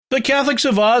The Catholics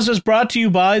of Oz is brought to you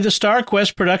by the Star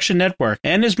Quest Production Network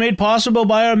and is made possible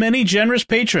by our many generous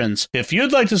patrons. If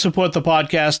you'd like to support the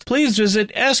podcast, please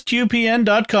visit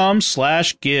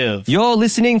sqpn.com/give. You're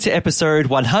listening to episode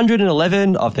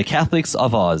 111 of The Catholics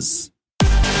of Oz.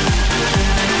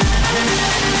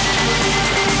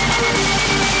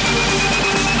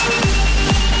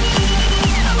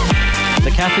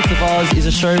 The Catholics of Oz is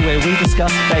a show where we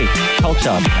discuss faith, culture,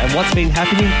 and what's been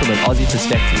happening from an Aussie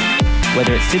perspective.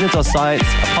 Whether it's synods or science,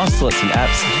 apostolates and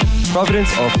apps, providence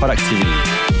or productivity,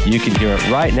 you can hear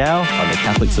it right now on The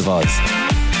Catholics of Oz.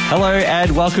 Hello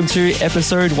and welcome to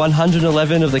episode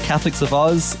 111 of The Catholics of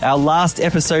Oz, our last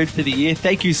episode for the year.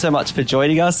 Thank you so much for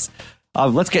joining us.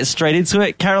 Let's get straight into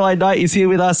it. Caroline Knight is here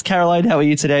with us. Caroline, how are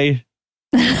you today?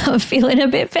 I'm feeling a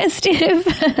bit festive.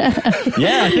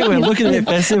 Yeah, I think we're looking a bit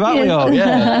festive, aren't we all?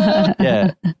 Yeah.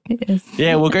 Yeah. Yes.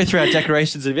 Yeah, we'll go through our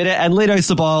decorations in a minute. And Lino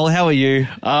Sabal, how are you?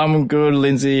 I'm good,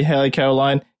 Lindsay. Hello,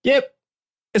 Caroline. Yep,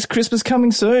 it's Christmas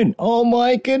coming soon. Oh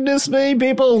my goodness me,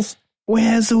 peoples.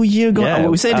 Where's the year gone? Yeah,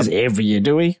 we say this every year,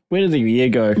 do we? Where did the year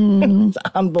go? It's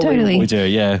unbelievable. Totally. We do,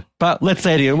 yeah. But let's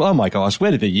say to you, oh my gosh,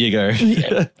 where did the year go?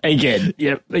 Again.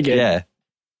 Yep, again. Yeah.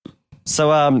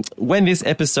 So when this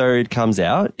episode comes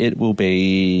out, it will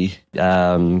be,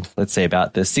 let's say,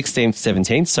 about the 16th,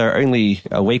 17th, so only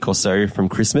a week or so from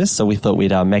Christmas. So we thought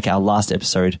we'd make our last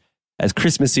episode as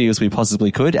Christmassy as we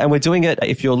possibly could. And we're doing it,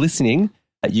 if you're listening,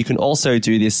 you can also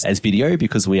do this as video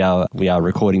because we are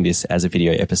recording this as a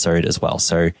video episode as well.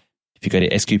 So if you go to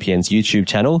SQPN's YouTube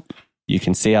channel, you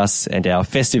can see us and our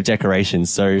festive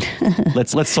decorations. So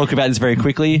let's talk about this very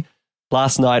quickly.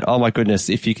 Last night, oh my goodness,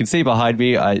 if you can see behind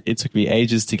me, it took me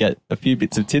ages to get a few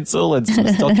bits of tinsel and some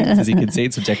stockings, as you can see,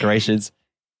 some decorations.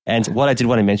 And what I did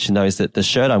want to mention, though, is that the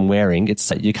shirt I'm wearing,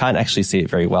 you can't actually see it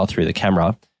very well through the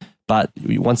camera. But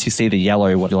once you see the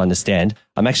yellow, what you'll understand,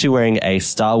 I'm actually wearing a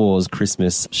Star Wars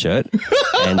Christmas shirt.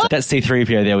 And that's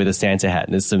C-3PO there with a Santa hat.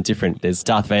 And there's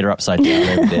Darth Vader upside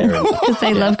down over there. Because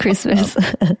they love Christmas.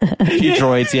 A few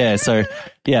droids, yeah. So,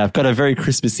 yeah, I've got a very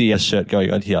Christmassy shirt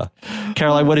going on here.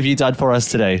 Caroline, what have you done for us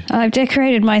today? I've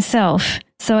decorated myself.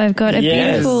 So I've got a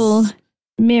beautiful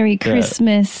Merry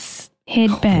Christmas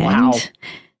headband. Wow.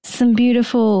 Some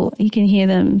beautiful, you can hear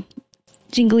them,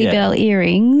 jingly bell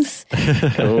earrings.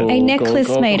 A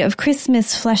necklace made of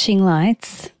Christmas flashing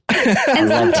lights. And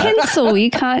some tinsel. You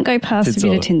can't go past a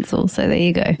bit of tinsel. So there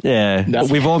you go. Yeah,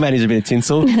 we've all managed a bit of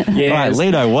tinsel. All right,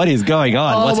 Lino, what is going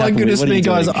on? Oh What's my happening? goodness What are me, you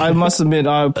guys. doing? I must admit,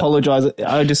 I apologize.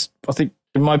 I think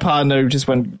my partner just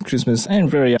went Christmas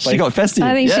and very... She got festive.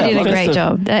 I think she did a great festive.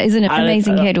 job. That is an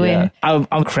amazing headwear.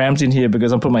 I'm cramped in here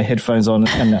because I'm putting my headphones on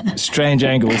and strange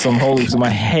angles. So I'm holding to my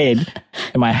head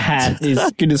and my hat is,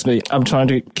 goodness me, I'm trying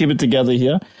to keep it together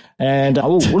here. And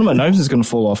one of my noses is going to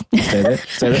fall off. Stay there.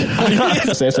 Stay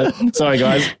there. Sorry,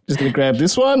 guys. Just going to grab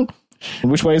this one.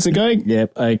 Which way is it going?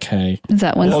 Yep. Okay. Is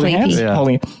that one Holding sleepy?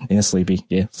 hands? Yeah. Sleepy.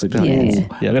 Yeah, sleepy. Yeah. Ooh.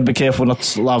 I got to be careful not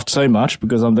to laugh so much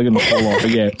because they're going to fall off. But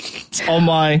yeah. On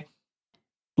my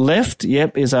left,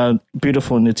 is a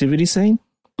beautiful nativity scene.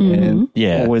 And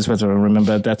always better to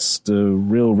remember that's the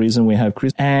real reason we have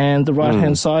Christmas. And the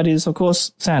right-hand side is, of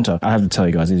course, Santa. I have to tell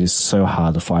you guys, it is so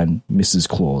hard to find Mrs.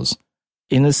 Claus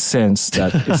in the sense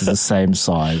that it's the same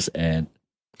size and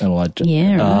like...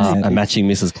 Yeah, right. A matching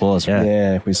Mrs. Claus.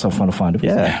 Yeah, we're so fun to find it.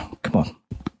 Yeah. Come on.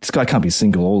 This guy can't be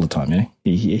single all the time, yeah?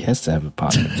 He has to have a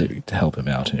partner to help him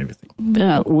out and everything.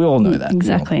 Well, We all know that.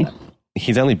 exactly.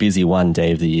 He's only busy one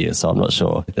day of the year, so I'm not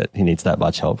sure that he needs that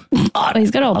much help. Well, he's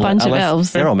got a whole bunch of Unless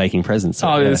elves. They're all making presents. So,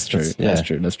 Oh, yeah, that's true. yeah.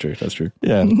 That's true.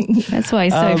 Yeah. That's why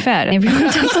he's so fat. Everyone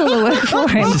does all the work for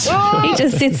him. He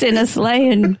just sits in a sleigh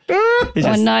and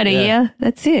one night a year.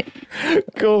 That's it.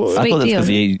 Cool. I Sweet thought that's deal. because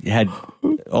he had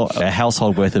a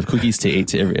household worth of cookies to eat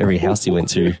to every house he went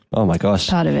to. Oh my gosh.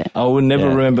 Part of it. I will never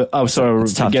Yeah. remember. Oh, sorry,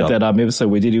 It's a tough forget job. that episode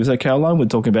we did. It was at Caroline. We're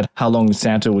talking about how long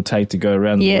Santa would take to go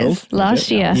around the world. Yes,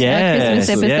 last year. Yes, Our Christmas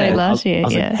episode yeah. last year. I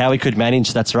was like, Yeah. How he could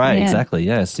manage. That's right. Yeah. Exactly.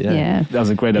 Yes. Yeah. Yeah. That was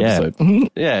a great Yeah. episode.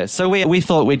 Yeah. So we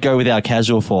thought we'd go with our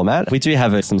casual format. We do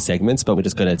have some segments, but we're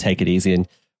just going to take it easy and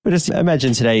we just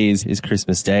imagine today is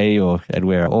Christmas Day and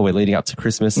we're leading up to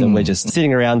Christmas and we're just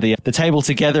sitting around the table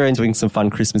together and doing some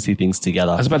fun Christmassy things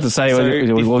together. I was about to say So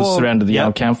it was before- surrounded the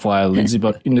Yep. campfire, Lindsay,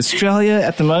 but in Australia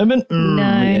at the moment,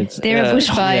 No, there are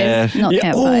bushfires, not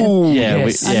campfires. Oh, Yeah,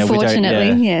 yes. we don't-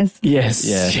 Unfortunately, yes.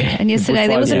 Yes. Yeah. And yesterday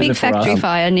there was a Bushfires big are for factory us.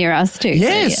 fire near us too.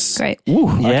 Yes. So, yeah, great.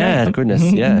 Ooh, Yeah, okay. goodness,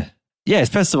 yeah. Yes,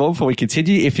 first of all, before we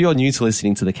continue, if you're new to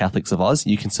listening to the Catholics of Oz,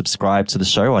 you can subscribe to the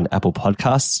show on Apple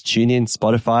Podcasts, TuneIn,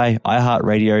 Spotify,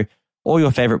 iHeartRadio, or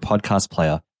your favorite podcast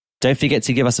player. Don't forget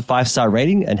to give us a 5-star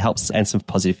rating and some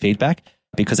positive feedback.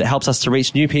 because it helps us to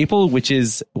reach new people, which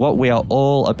is what we are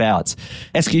all about.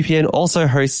 SQPN also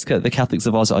hosts the Catholics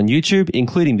of Oz on YouTube,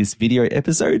 including this video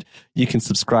episode. You can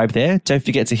subscribe there. Don't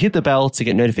forget to hit the bell to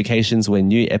get notifications when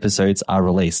new episodes are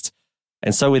released.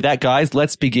 And so with that, guys,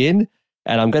 let's begin.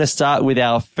 And I'm going to start with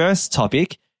our first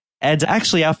topic. And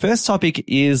actually, our first topic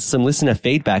is some listener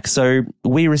feedback. So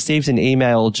we received an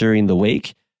email during the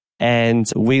week,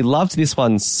 and we loved this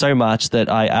one so much that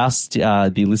I asked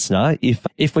the listener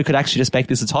if we could actually just make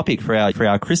this a topic for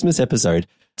our Christmas episode,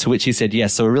 to which he said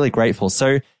yes. So we're really grateful.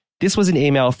 So this was an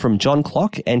email from John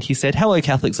Clock, and he said, "Hello,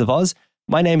 Catholics of Oz.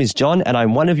 My name is John, and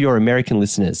I'm one of your American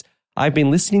listeners. I've been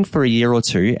listening for a year or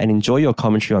two and enjoy your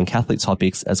commentary on Catholic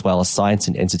topics as well as science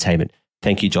and entertainment."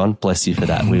 Thank you, John. Bless you for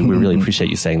that. We really appreciate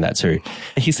you saying that too.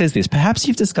 He says this, "Perhaps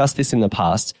you've discussed this in the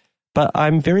past, but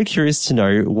I'm very curious to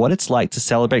know what it's like to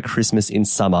celebrate Christmas in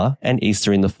summer and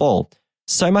Easter in the fall.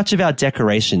 So much of our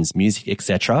decorations, music,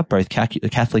 etc., both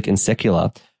Catholic and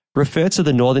secular, refer to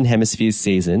the Northern Hemisphere's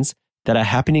seasons that are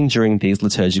happening during these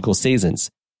liturgical seasons.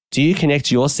 Do you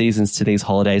connect your seasons to these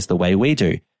holidays the way we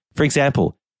do? For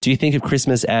example, do you think of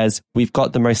Christmas as we've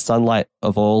got the most sunlight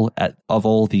of all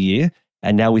the year,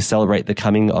 and now we celebrate the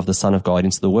coming of the Son of God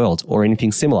into the world, or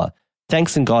anything similar?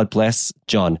 Thanks and God bless,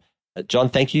 John." John,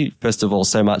 thank you, first of all,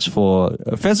 so much for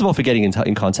getting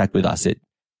in contact with us. It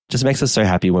just makes us so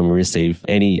happy when we receive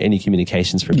any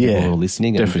communications from people who are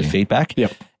listening and for feedback.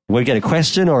 Yep. We get a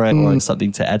question or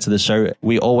something to add to the show.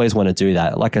 We always want to do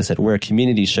that. Like I said, we're a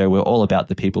community show. We're all about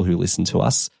the people who listen to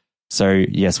us. So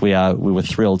yes, we were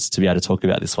thrilled to be able to talk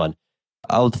about this one.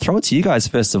 I'll throw it to you guys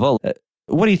first of all.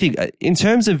 What do you think? In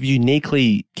terms of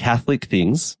uniquely Catholic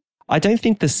things, I don't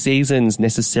think the seasons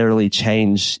necessarily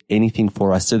change anything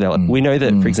for us, do they? We know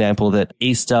that, for example, that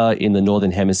Easter in the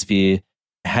Northern Hemisphere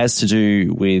has to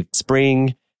do with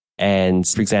spring. And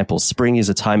for example, spring is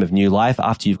a time of new life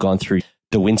after you've gone through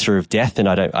the winter of death. And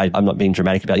I'm not being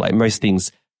dramatic about it. Like most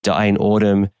things die in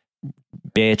autumn,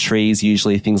 bare trees,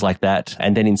 usually things like that.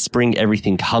 And then in spring,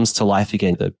 everything comes to life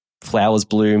again. The flowers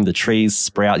bloom, the trees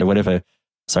sprout, or whatever.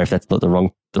 Sorry if that's not the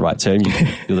right term.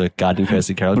 You're the gardening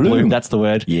person, Carol. Bloom, that's the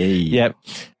word. Yeah. Yep.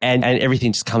 And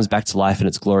everything just comes back to life and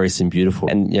it's glorious and beautiful.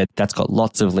 And yeah, that's got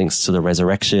lots of links to the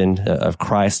resurrection of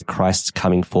Christ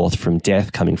coming forth from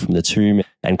death, coming from the tomb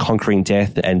and conquering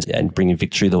death and bringing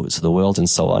victory to the world and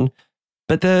so on.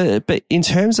 But in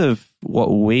terms of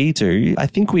what we do, I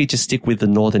think we just stick with the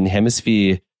Northern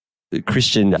Hemisphere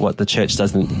Christian, what the church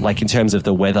doesn't like in terms of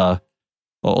the weather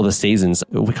or the seasons.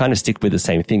 We kind of stick with the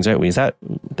same things, don't we?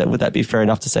 Would that be fair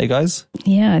enough to say, guys?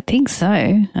 Yeah, I think so.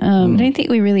 I don't think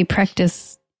we really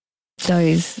practice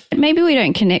those. Maybe we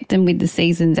don't connect them with the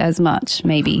seasons as much,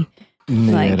 maybe.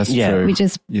 Yeah, that's true. We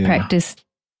just practice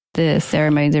the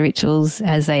ceremonies, the rituals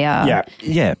as they are.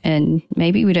 Yeah. And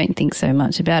maybe we don't think so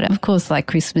much about it. Of course, like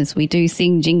Christmas, we do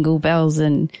sing jingle bells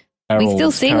and we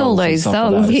still sing all those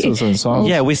songs.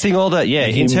 Yeah, we sing all the,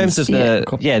 in terms of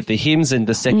the hymns and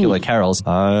the secular carols.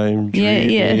 I'm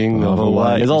dreaming of a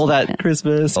white. There's all that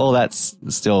Christmas, all that's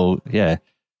still,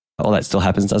 all that still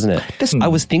happens, doesn't it? I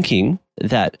was thinking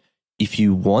that if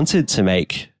you wanted to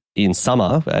make in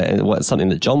summer, something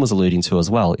that John was alluding to as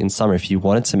well, in summer, if you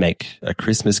wanted to make a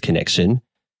Christmas connection,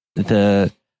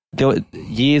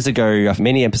 years ago,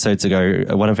 many episodes ago,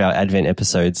 one of our Advent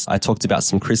episodes, I talked about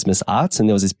some Christmas arts, and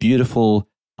there was this beautiful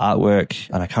artwork,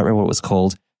 and I can't remember what it was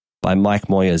called, by Mike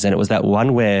Moyers. And it was that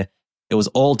one where it was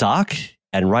all dark,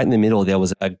 and right in the middle, there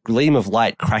was a gleam of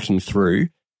light cracking through.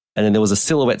 And then there was the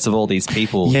silhouettes of all these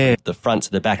people, the front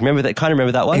to the back. Remember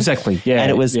that one? Exactly. Yeah. And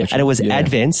it was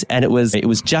Advent, and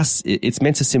it's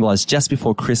meant to symbolize just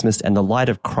before Christmas, and the light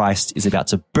of Christ is about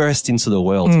to burst into the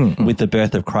world with the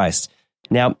birth of Christ.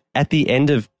 Now, at the end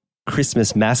of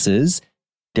Christmas masses,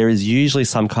 there is usually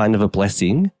some kind of a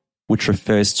blessing which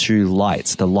refers to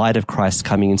light, the light of Christ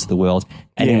coming into the world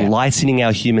and enlightening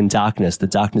our human darkness, the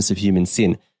darkness of human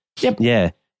sin. Yep.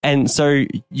 Yeah. And so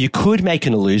you could make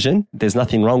an illusion. There's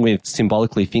nothing wrong with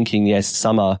symbolically thinking, yes,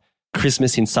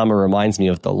 Christmas in summer reminds me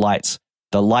of the light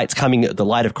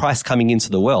of Christ coming into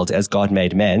the world as God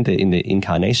made man in the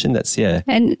incarnation. That's,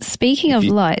 And speaking of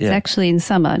lights, actually in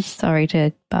summer, sorry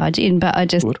to barge in, but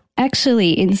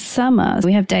actually in summer,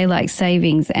 we have daylight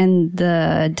savings and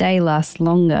the day lasts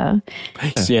longer.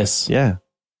 Yes. Yeah.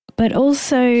 But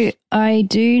also I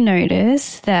do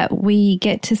notice that we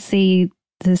get to see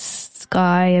the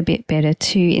sky a bit better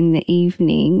too in the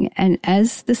evening, and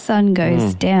as the sun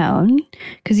goes down,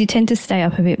 because you tend to stay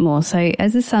up a bit more, so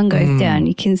as the sun goes down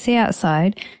you can see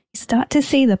outside, you start to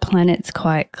see the planets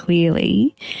quite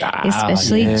clearly,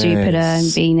 especially Jupiter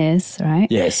and Venus, right?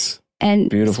 Yes. And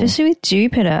beautiful. Especially with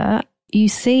Jupiter, you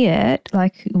see it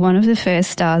like one of the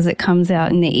first stars that comes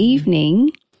out in the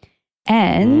evening.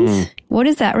 And what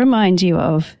does that remind you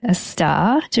of? A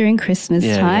star during Christmas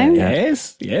time?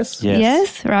 Yes,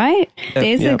 right?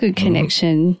 There's a good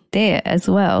connection there as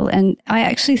well. And I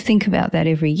actually think about that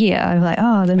every year. I'm like,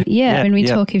 when we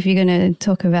talk, if you're going to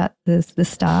talk about the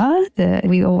star,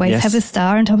 we always have a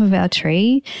star on top of our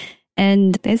tree.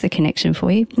 And there's a connection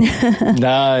for you.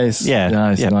 Nice.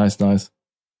 Nice.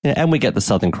 Yeah, and we get the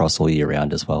Southern Cross all year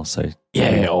round as well. So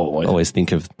always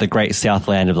think of the great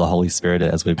Southland of the Holy Spirit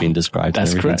as we've been described.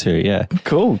 That's correct too. Yeah.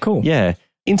 Cool. Yeah.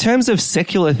 In terms of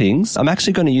secular things, I'm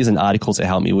actually going to use an article to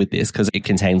help me with this because it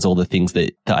contains all the things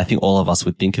that I think all of us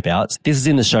would think about. This is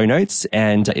in the show notes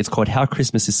and it's called How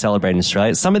Christmas is Celebrated in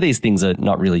Australia. Some of these things are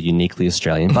not really uniquely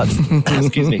Australian, but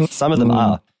excuse me, some of them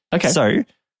are. Okay. So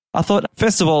I thought,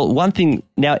 first of all, one thing,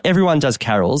 now everyone does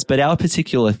carols, but our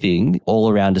particular thing all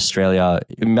around Australia,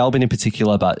 in Melbourne in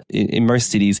particular, but in most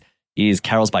cities, is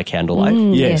carols by candlelight.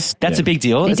 Yes. That's a big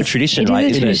deal. It's a tradition, right?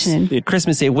 It is a tradition.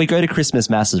 Christmas Eve, we go to Christmas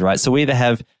masses, right? So we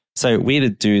either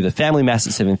do the family mass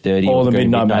at 7:30 or the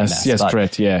midnight mass. Yes,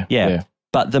 correct. Yeah.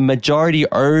 But the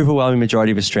overwhelming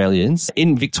majority of Australians,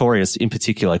 in Victoria in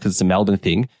particular, because it's a Melbourne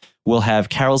thing, will have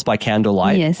carols by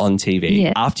candlelight on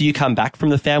TV after you come back from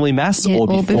the family mass or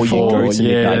before you go to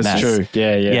midnight mass. True.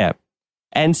 Yeah.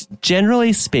 And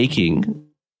generally speaking,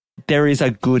 there is a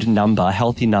good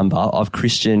healthy number of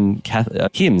Christian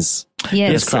hymns.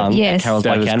 Yes, carols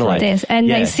by candlelight. Yes, and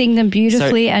they sing them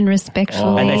beautifully and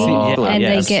respectfully, and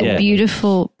they get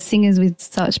beautiful singers with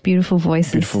such beautiful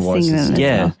voices. Sing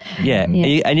them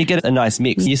and you get a nice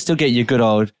mix. You still get your good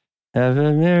old Have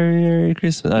a Merry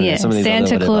Christmas.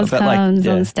 Santa Claus comes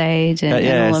on stage and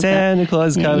all of Santa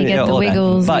Claus comes. You get the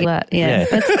Wiggles, but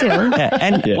still.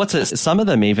 And some of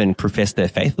them even profess their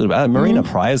faith a little bit. Marina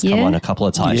Pryor's come on a couple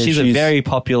of times. She's a very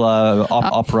popular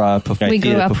opera performer. We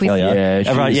grew up with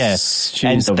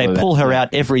and they pull her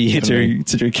out every year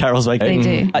to do carols like that.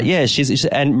 They do.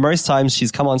 And most times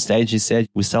she's come on stage, she said,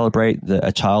 we celebrate that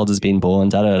a child has been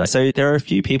born, So there are a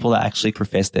few people that actually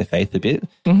profess their faith a bit.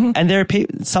 And there are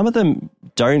some of them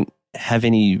don't have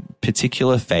any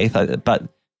particular faith, but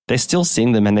they still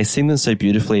sing them, and they sing them so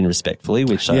beautifully and respectfully,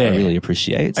 which I really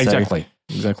appreciate. Exactly.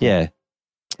 Yeah.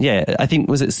 I think,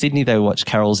 was it Sydney they watched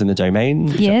Carols in the Domain?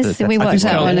 Yes, we watched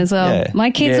that one as well. My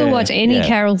kids will watch any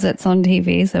carols that's on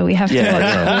TV, so we have to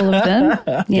watch all of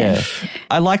them. Yeah.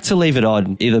 I like to leave it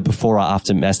on either before or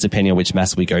after Mass, depending on which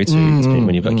Mass we go to.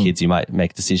 When you've got kids, you might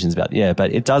make decisions about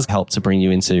but it does help to bring you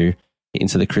into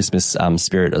the Christmas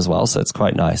spirit as well. So it's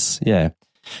quite nice. Yeah.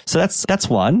 So that's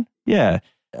one. Yeah.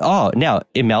 Oh, now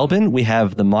in Melbourne, we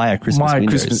have the Myer Christmas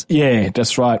windows. Yeah,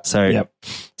 that's right.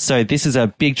 So this is a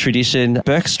big tradition.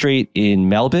 Burke Street in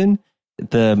Melbourne,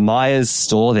 the Myers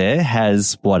store there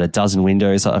has a dozen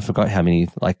windows. I forgot how many,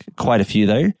 quite a few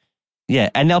though. Yeah.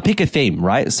 And they'll pick a theme,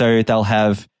 right? So they'll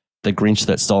have the Grinch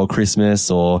that stole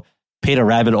Christmas or Peter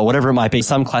Rabbit or whatever it might be,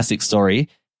 some classic story.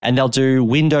 And they'll do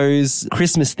windows,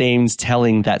 Christmas themes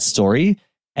telling that story.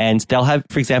 And they'll have,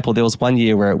 for example, there was one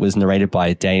year where it was narrated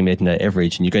by Dame Edna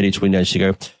Everage, and you go to each window and she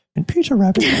go, and Peter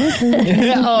Rabbit.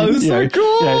 So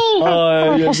cool.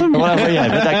 Awesome. So cool. I don't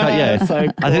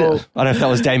know if that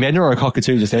was Dame Edna or a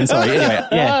cockatoo just then. Sorry.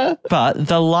 Anyway, But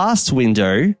the last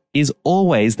window is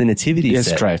always the nativity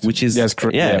set. Correct. Which is,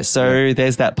 correct. So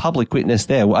there's that public witness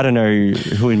there. Well, I don't know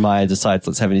who in Maya decides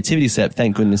let's have a nativity set.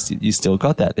 Thank goodness you still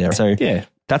got that there. So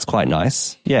that's quite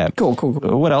nice. Yeah. Cool.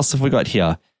 What else have we got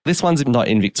here? This one's not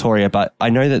in Victoria, but I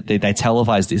know that they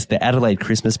televised this, the Adelaide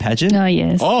Christmas pageant. Oh,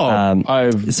 yes.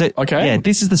 Okay. Yeah,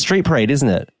 this is the street parade, isn't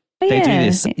it? They do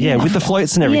this. Yeah, with the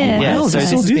floats and everything. Yeah. So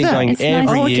this has been going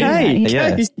every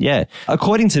year. Yeah.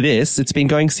 According to this, it's been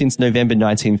going since November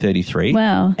 1933.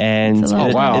 Wow. And it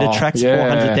attracts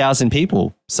 400,000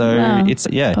 people. So it's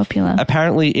popular.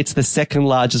 Apparently, it's the second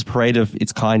largest parade of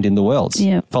its kind in the world,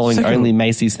 following only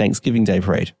Macy's Thanksgiving Day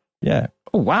parade. Yeah.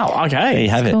 Oh, wow. Okay. There you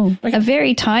have it. Cool. A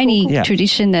very tiny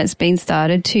tradition that's been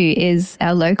started too is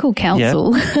our local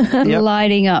council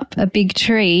lighting up a big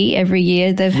tree every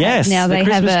year. They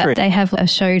have a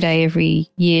show day every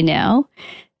year now.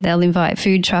 They'll invite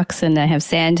food trucks and they have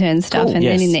Santa and stuff. Cool. And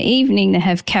then in the evening, they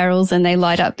have carols and they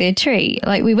light up their tree.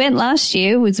 Like we went last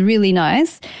year, it was really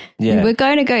nice. Yeah. We were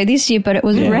going to go this year, but it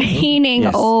was raining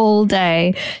all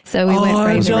day. So we went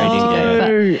crazy.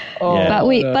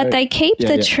 But they keep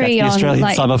the tree that's the on.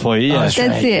 Australian summer for you. Yeah.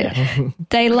 That's it.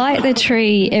 They light the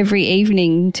tree every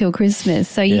evening till Christmas.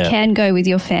 So you can go with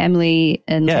your family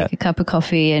and take a cup of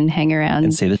coffee and hang around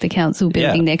and see the council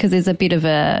building there because there's a bit of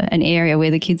an area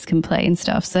where the kids can play and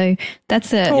stuff. So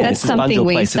that's It's a something bundle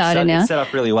we place. started now. It's set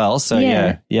up really well. So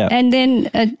yeah. And then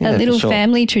a little for sure.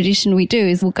 family tradition we do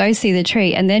is we'll go see the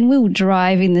tree and then we'll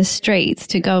drive in the streets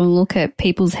to go and look at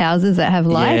people's houses that have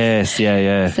lights.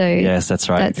 Yes, So yes, that's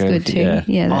right. That's good too.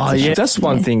 Yeah. That's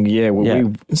one thing. Yeah,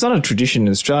 it's not a tradition in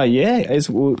Australia. Yeah,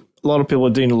 a lot of people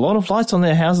are doing a lot of lights on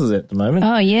their houses at the moment.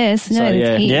 Oh yes, no, So,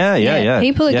 there's heaps. Yeah.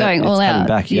 People are going all it's coming out.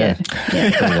 back, yeah.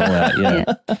 Coming all out, yeah.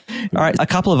 All right, a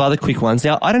couple of other quick ones.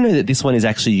 Now, I don't know that this one is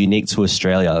actually unique to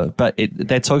Australia, but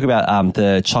they talk about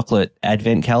the chocolate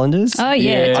advent calendars. Oh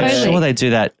yeah, Yeah. totally. I'm sure they do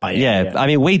that. yeah. I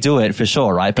mean, we do it for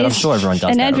sure, right? But I'm There's sure everyone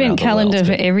does an that advent around the calendar world.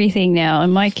 for everything now,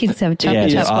 and my kids have chocolate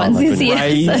Yeah, chip oh ones my this year.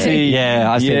 goodness. So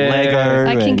Yeah, I've seen Yeah. Lego.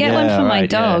 I can and- get one yeah, for my right,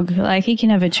 dog. Like he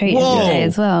can have a treat Whoa. every day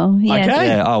as well. Yeah. Okay.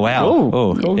 Yeah. Oh wow. Cool.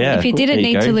 Oh, Cool. yeah. If he didn't There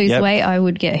you need go. to lose Yep. weight, I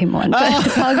would get him one. But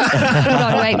pugs put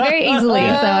on weight very easily, so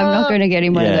I'm not going to get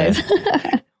him one Yeah. of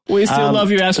those. We still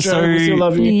love you, Astro. so- We still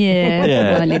love you.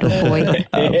 Yeah, my little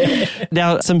boy.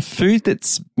 Now, some food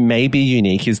that's maybe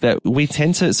unique is that we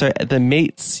tend to, so the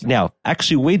meats, now,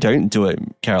 actually, we don't do it,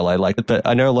 Caroline, but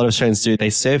I know a lot of Australians do. They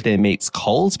serve their meats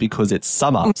cold because it's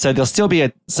summer. So there'll still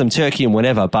be some turkey and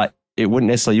whatever, but you wouldn't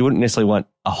necessarily want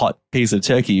a hot piece of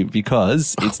turkey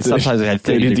because it's sometimes we had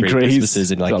 30 degree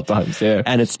Christmases and sometimes, yeah.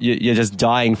 and you're just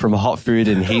dying from hot food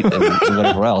and heat and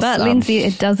whatever else. But Lindsay,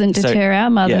 it doesn't deter our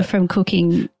mother from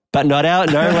cooking. But not our,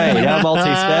 no way. Our Maltese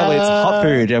family, it's hot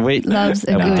food and we Loves a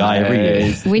and we good die every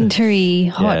year. Wintry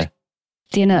hot Yeah.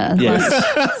 dinner.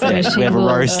 Yes. So Yeah, she we have a will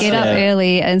roast, get up yeah.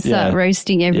 early and start Yeah.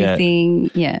 roasting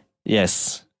everything. Yeah.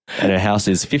 Yes. And her house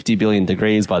is 50 billion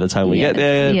degrees by the time we get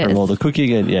there Yes. from all the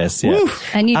cooking. And yes, yeah.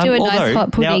 And you do a nice although,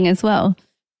 hot pudding now, as well.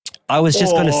 I was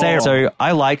just going to say, so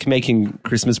I like making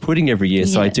Christmas pudding every year,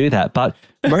 so I do that. But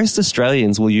most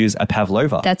Australians will use a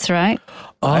pavlova. That's right.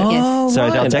 Oh, So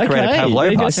they'll decorate a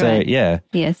pavlova. So right. yeah,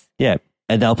 Yes. yeah.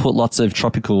 And they'll put lots of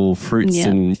tropical fruits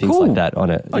and things like that on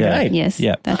it. Okay. Yeah. Yes.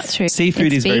 Yeah. That's true. Seafood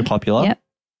It's is very big. popular. Yep.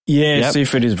 Yeah, Yep.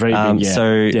 seafood is very big. Yeah.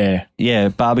 So yeah.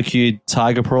 barbecued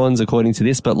tiger prawns, according to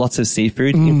this, but lots of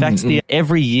seafood. In fact,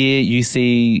 every year you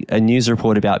see a news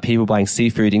report about people buying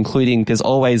seafood, including there's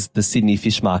always the Sydney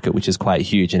fish market, which is quite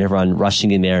huge, and everyone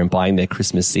rushing in there and buying their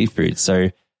Christmas seafood. So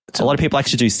a lot of people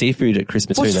actually do seafood at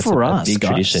Christmas too. What's That's for a us, big guys?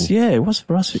 tradition. Yeah, what's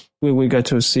for us? We go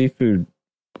to a seafood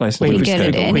place. We just get go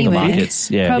it to a anywhere. Markets,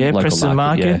 yeah, Probably- Yeah, local Preston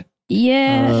Market.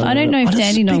 Yeah. I don't know if I don't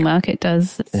Dandenong speak- Market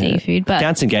does seafood, but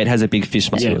Fountain Gate has a big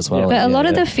fish market as well. But a lot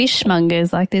of Yeah. the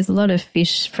fishmongers, like there's a lot of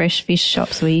fresh fish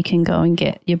shops where you can go and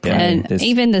get your, and there's-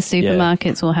 even the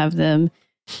supermarkets will have them.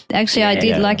 Actually, I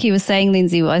did, like you were saying,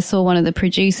 Lindsay, I saw one of the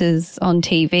producers on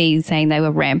TV saying they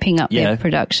were ramping up their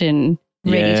production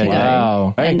ready to go.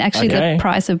 Wow. And actually the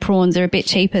price of prawns are a bit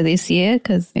cheaper this year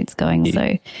because it's going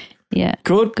so, yeah.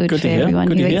 Good for to hear. everyone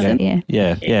Good who to eats hear. it,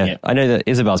 yeah. Yeah. I know that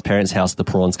Isabel's parents' house, the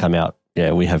prawns come out.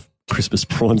 Yeah, we have Christmas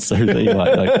prawns, so that you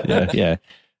might yeah.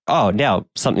 Oh, now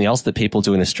something else that people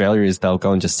do in Australia is they'll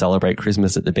go and just celebrate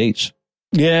Christmas at the beach.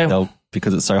 Yeah.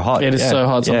 Because it's so hot. It is so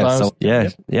hot sometimes.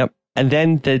 Yep. And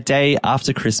then the day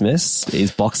after Christmas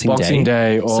is Boxing Day. Boxing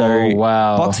Day. Oh, So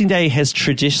wow. Boxing Day has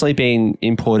traditionally been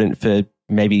important for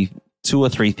maybe 2 or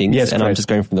 3 things. Yes, and I'm correct. just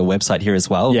going from the website here as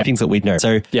well. Yeah. Things that we'd know.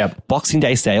 So Boxing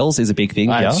Day sales is a big thing.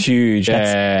 That's huge.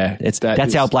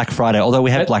 That's our Black Friday, although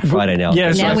we have Black Friday now.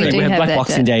 Yeah, Now we do have Black that.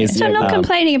 Boxing Day is- Which I'm not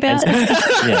complaining about.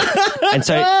 And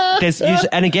so there's usually,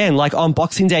 and again, like on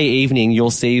Boxing Day evening,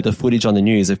 you'll see the footage on the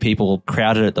news of people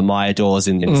crowded at the Myer doors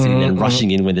and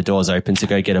rushing in when the doors open to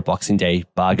go get a Boxing Day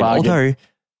bargain. Although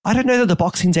I don't know that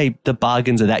the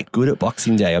bargains are that good at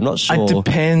Boxing Day. I'm not sure. It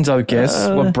depends, I guess,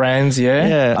 what brands,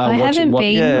 Yeah. I haven't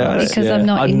been because I'm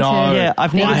not into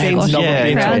I've never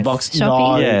been crowd to a box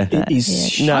shopping. Yeah. It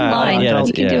is Online.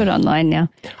 You can do it online now.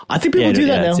 I think people do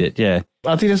that now. That's it. Yeah.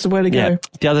 I think that's the way to Yeah. go.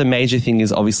 The other major thing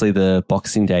is obviously the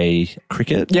Boxing Day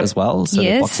cricket as well. So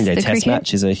Yes, the Boxing Day the Test cricket.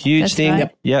 match is a huge That's thing.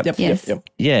 right. Yep.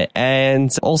 Yeah.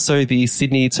 And also the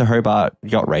Sydney to Hobart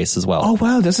yacht race as well. Oh,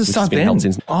 wow. This is which has start been then. held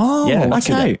since- Oh, Yeah,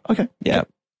 Boxing okay. Day. Okay. Yeah.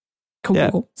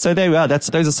 Cool. So there we are.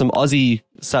 Those are some Aussie,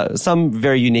 some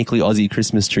very uniquely Aussie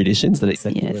Christmas traditions that it's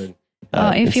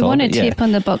if you want a tip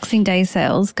on the Boxing Day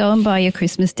sales, go and buy your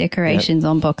Christmas decorations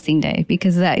on Boxing Day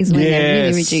because that is when they're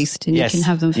really reduced and you can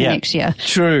have them for next year.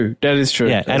 True. That is true.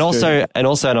 Yeah. And also, and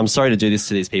I'm sorry to do this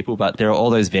to these people, but there are all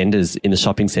those vendors in the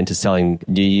shopping centre selling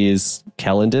New Year's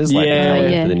calendars for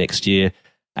the next year.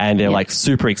 And they're like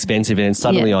super expensive. And then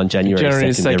suddenly on January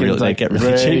 2nd, they get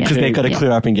really cheap because they've got to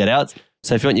clear up and get out.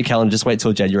 So if you want your calendar, just wait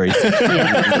till January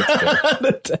 2nd.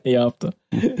 The day after.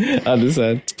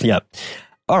 Understand. Yeah.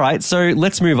 All right. So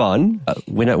let's move on.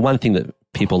 One thing that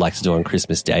people like to do on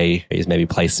Christmas Day is maybe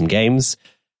play some games.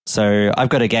 So I've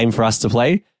got a game for us to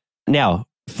play. Now,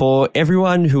 for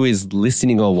everyone who is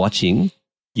listening or watching,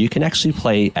 you can actually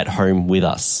play at home with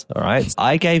us. All right.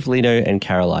 I gave Lino and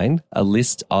Caroline a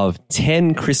list of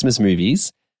 10 Christmas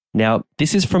movies. Now,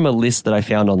 this is from a list that I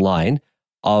found online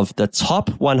of the top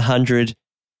 100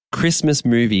 Christmas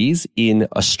movies in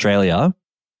Australia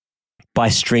by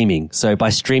streaming. So by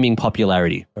streaming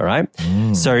popularity. All right.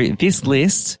 So this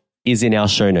list is in our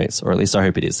show notes, or at least I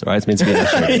hope it is. All right. It's meant to be in our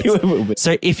show notes.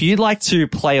 So if you'd like to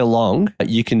play along,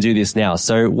 you can do this now.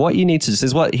 So what you need to do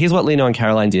is here's what Lino and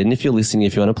Caroline did. And if you're listening,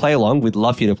 if you want to play along, we'd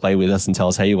love for you to play with us and tell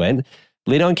us how you went.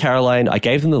 Lino and Caroline, I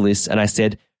gave them the list and I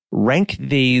said, rank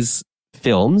these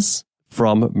films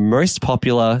from most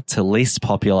popular to least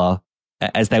popular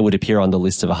as they would appear on the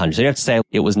list of 100. So you don't have to say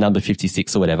it was number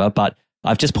 56 or whatever, but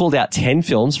I've just pulled out 10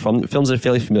 films from films that are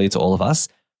fairly familiar to all of us.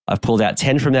 I've pulled out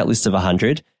 10 from that list of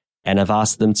 100 and I've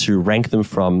asked them to rank them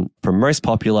from most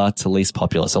popular to least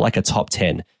popular. So like a top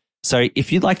 10. So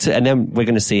if you'd like to, and then we're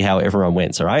going to see how everyone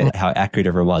went, all right? How accurate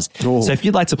everyone was. Ooh. So if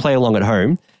you'd like to play along at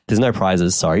home, there's no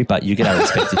prizes, sorry, but you get our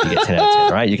respect if you get 10 out of 10,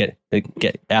 all right? You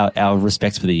get our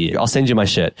respect for the year. I'll send you my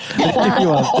shirt. If you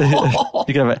want,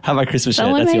 you can have my Christmas shirt.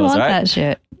 Someone That's may yours, want all right? that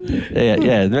shirt.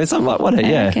 Yeah. Someone might want it,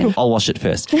 yeah. Okay. I'll wash it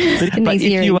first. But these if you,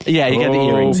 earrings. you get the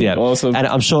earrings, yeah. Awesome. And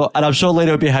I'm sure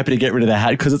Lena would be happy to get rid of that hat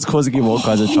because it's causing him all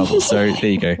kinds of trouble. So there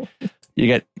you go.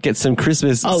 You get some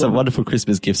some wonderful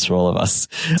Christmas gifts for all of us.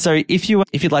 So if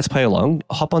you'd like to play along,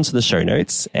 hop onto the show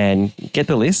notes and get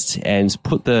the list and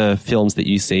put the films that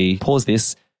you see, pause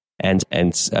this and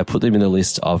put them in the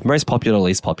list of most popular,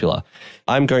 least popular.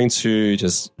 I'm going to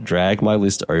just drag my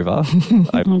list over.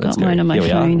 I've got mine on my here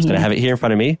we are. phone I'm just going here. to have it here in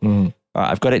front of me. All right,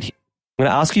 I've got it. I'm going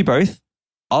to ask you both,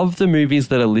 of the movies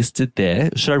that are listed there,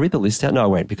 should I read the list out? No, I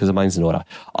won't because mine's in order.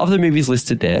 Of the movies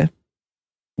listed there,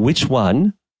 which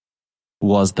one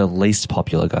was the least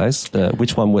popular, guys?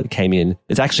 Which one came in?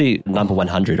 It's actually number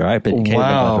 100, all right? But it came in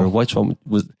number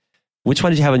 100. Which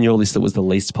one did you have on your list that was the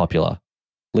least popular?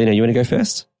 Lena, you want to go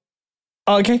first?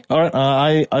 Okay. All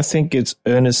right. I think it's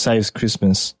Ernest Saves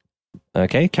Christmas.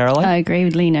 Okay, Caroline? I agree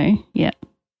with Lino. Yeah.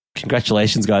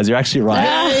 Congratulations, guys. You're actually right.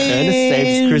 Ernest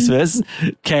Saves Christmas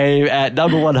came at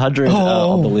number 100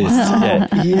 on the list. Yeah.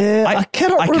 Yeah. I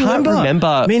cannot remember. Can't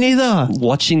remember Me neither.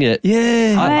 watching it.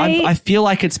 Yeah. I feel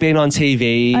like it's been on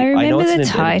TV. I remember know it's the an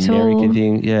title. American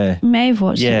thing. Yeah. May have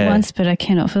watched Yeah. it once, but I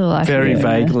cannot for the life Very of me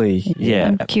remember. vaguely. Yeah.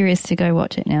 I'm curious to go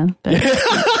watch it now. But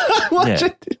Watch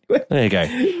it. There you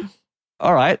go.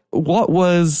 All right. What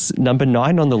was number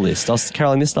 9 on the list?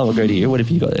 Caroline, this time I'll go to you. What have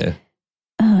you got there?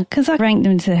 because I ranked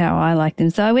them to how I like them.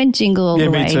 So I went Jingle all the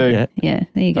way. Me too. Yeah,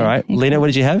 there you go. All right. Okay. Lena, what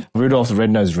did you have? Rudolph the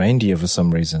Red-Nosed Reindeer for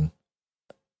some reason.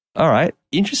 All right.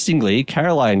 Interestingly,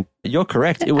 Caroline, you're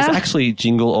correct. It was actually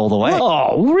Jingle All the Way.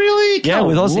 Oh, really? Yeah,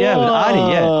 with Arnie,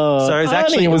 yeah. So it was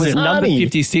actually was it number Arnie?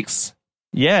 56.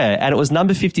 Yeah, and it was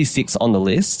number 56 on the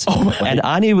list. Oh, my. And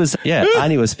Arnie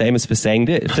was famous for saying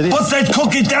this. For this. Put that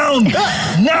cookie down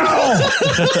now!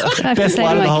 I have to Best say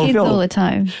line to of the my whole kids film. all the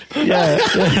time. Yeah.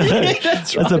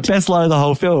 That's the best line of the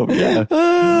whole film. Yeah.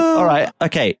 All right.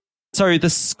 Okay. So the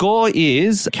score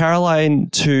is Caroline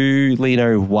 2,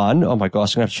 Lino 1. Oh my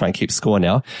gosh, I'm going to have to try and keep score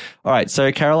now. All right.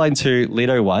 So Caroline 2,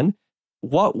 Lino 1.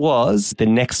 What was the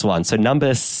next one? So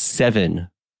number 7.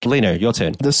 Lino, your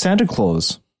turn. The Santa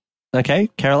Claus. Okay.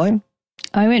 Caroline?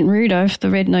 I went Rudolph the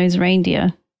Red-Nosed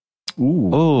Reindeer. Ooh.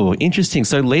 Oh, interesting.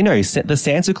 So Lino, the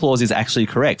Santa Claus is actually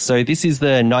correct. So this is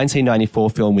the 1994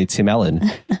 film with Tim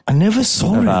Allen. I never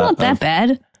saw it. Not that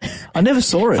bad. I never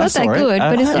saw it. It's not that good,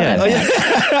 but it's not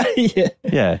that bad. yeah.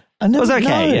 Yeah. I It never was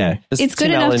okay, know. yeah. It's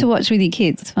good enough to watch with your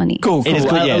kids. It's funny. Cool. It is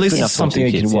good, yeah, At it's least good it's enough for something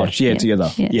you kids, can watch. yeah.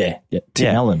 Together. Yeah. Yeah.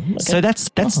 Tim Allen. Okay. So that's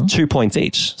 2 points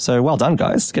each. So well done,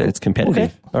 guys. It's competitive.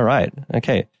 Okay. All right.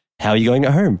 Okay. How are you going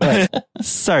at home? Right.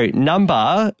 So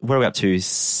number, what are we up to?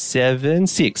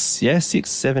 6. Yeah, 6,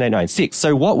 7, 8, 9, 6.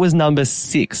 So what was number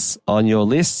 6 on your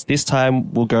list? This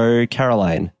time we'll go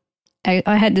Caroline. I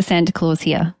had the Santa Claus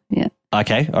here. Yeah.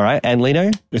 Okay. All right. And Lino?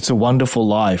 It's a Wonderful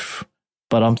Life.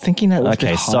 But I'm thinking that was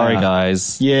Okay. Sorry,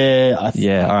 guys. Yeah.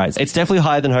 Yeah. All right. It's definitely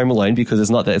higher than Home Alone because it's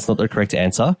not the correct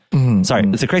answer. Sorry.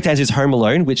 The correct answer is Home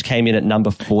Alone, which came in at number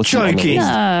 40. on the Joking. list.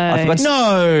 I forgot to-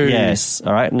 No. Yes.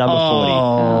 All right. Number 40.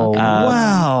 Oh,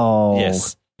 wow.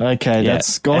 Yes. Okay, Yeah.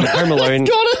 that's gone. And Home Alone.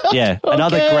 Yeah.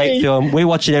 Another Okay. great film. We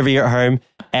watch it every year at home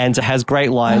and it has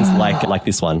great lines like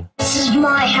this one. This is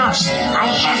my house. I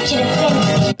have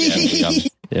to defend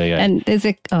it. There you go. And there's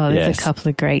a Yes. couple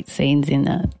of great scenes in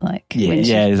that. Like when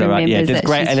she Yeah, is that right? Yeah, remembers there's that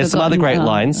great, she's and there's some other forgotten. great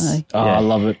lines. Oh, Yeah. I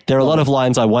love it. There are a lot of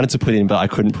lines I wanted to put in, but I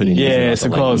couldn't put in. Yes,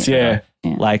 of course. Yeah.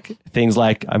 Like things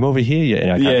like I'm over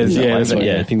here.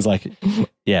 Things like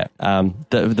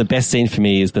the best scene for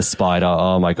me is the spider.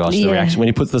 Oh my gosh, the reaction when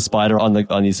he puts the spider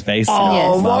on his face.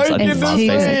 Oh my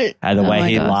goodness! And the way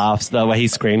he laughs, the way he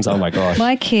screams. Oh my gosh!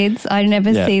 My kids, I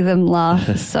never see them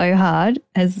laugh so hard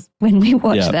as when we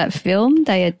watch that film.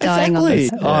 They are dying on the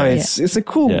spot. Oh, it's a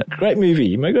cool, great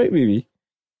movie. My great movie.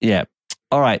 Yeah.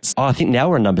 All right. So I think now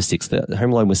we're on number 6. The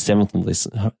Home Alone was 7th on the list.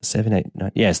 7, 8,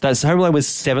 9. Yes, that's Home Alone was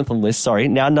 7th on the list. Sorry.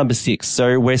 Now number 6.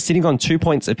 So we're sitting on 2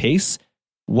 points apiece.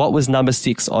 What was number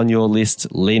 6 on your list,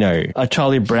 Lino? A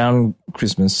Charlie Brown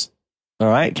Christmas. All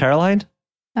right. Caroline?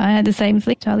 I had the same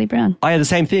thing, Charlie Brown. I had the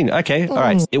same thing. Okay. All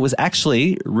right. It was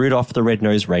actually Rudolph the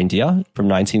Red-Nosed Reindeer from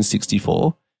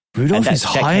 1964. Rudolph is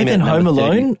higher than Home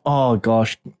Alone? Oh,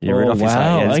 gosh. Yeah, Rudolph is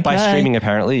higher. Yeah, it's by streaming,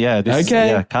 apparently. Yeah.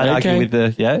 Can't argue with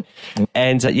the,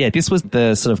 And, this was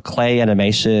the sort of clay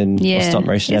animation or stop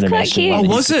motion animation. Quite cute. Oh,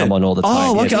 was it? Come on all the time.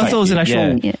 Oh, okay. I thought it was an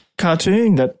actual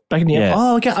cartoon that back in the day.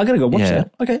 Oh, okay. I got to go watch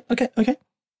that. Okay.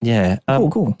 Yeah.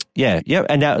 Cool. Yeah.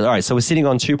 And now, all right. So we're sitting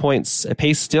on 2 points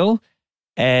apiece still.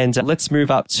 And let's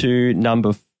move up to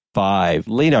number 5.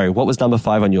 Lino, what was number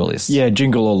 5 on your list? Yeah,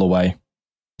 Jingle All the Way.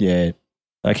 Yeah.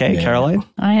 Okay, Caroline?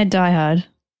 I had Die Hard.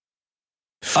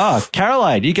 Oh,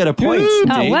 Caroline, you get a point.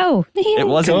 Oh, wow. It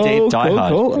was indeed Die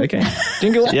Hard. Cool. Okay.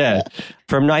 Jingle. Yeah.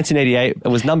 From 1988, it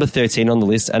was number 13 on the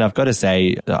list, and I've got to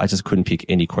say, I just couldn't pick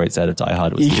any quotes out of Die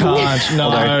Hard. You can't. No,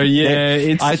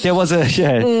 there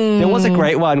was a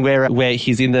great one where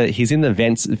he's in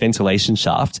the ventilation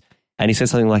shaft. And he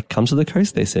says something like, "Come to the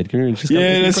coast," they said.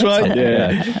 That's right.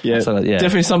 Yeah. So,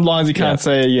 definitely some lines you can't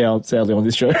say, sadly on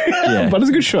this show. But it's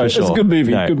a good show. Sure. It's a good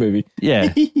movie. Good movie.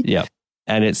 Yeah. Yeah.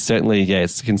 And it's certainly,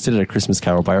 it's considered a Christmas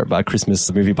carol by a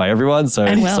Christmas movie by everyone. So,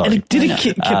 and it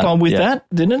keep on with that,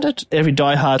 didn't it? Every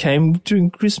Die Hard came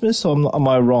during Christmas, or am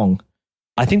I wrong?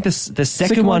 I think the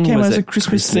second one came was as a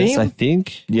Christmas theme. I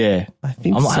think. Yeah.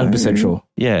 I'm not 100% sure.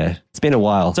 Yeah. It's been a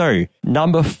while. So,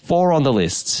 number 4 on the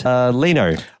list.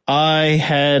 Lino. I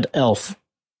had Elf.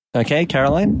 Okay,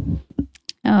 Caroline?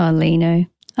 Oh, Lino.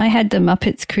 I had the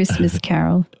Muppets Christmas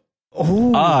Carol.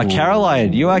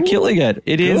 Caroline, you are killing it.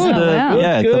 It is the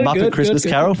Muppet Christmas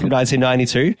Carol from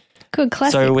 1992. Good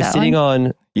classic. So we're sitting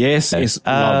on... Yes, it's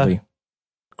lovely.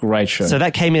 Great show. So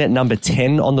that came in at number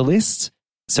 10 on the list.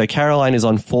 So Caroline is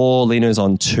on 4, Lino's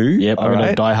on 2. Yep, I'm going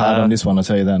to die hard on this one, I'll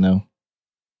tell you that now.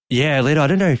 Yeah, Lino, I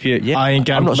don't know if you... Yeah, I ain't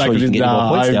going I'm not back sure you can get any more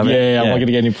points. I'm not going to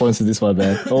get any points to this one,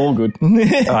 man. All good. All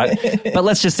right. But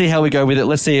let's just see how we go with it.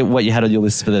 Let's see what you had on your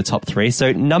list for the top 3.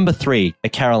 So number 3,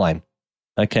 Caroline.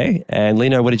 Okay. And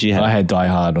Lino, what did you have? I had Die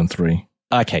Hard on 3.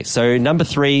 Okay. So number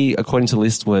 3, according to the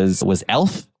list, was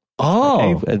Elf.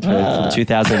 Oh. Okay, from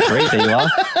 2003. There you are.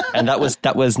 And that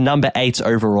was number 8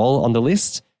 overall on the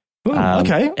list.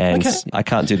 Okay. And I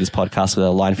can't do this podcast with a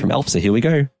line from Elf, so here we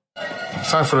go.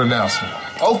 Time for the announcement.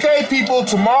 Okay, people,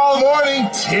 tomorrow morning,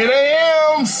 10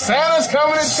 a.m., Santa's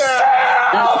coming to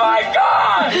town. Oh, my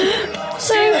God.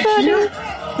 So funny.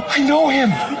 I know him.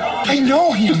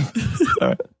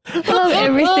 I love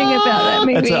everything about that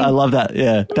movie. I love that.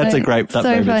 Yeah, that's a great. So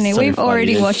funny. We've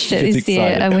already watched it this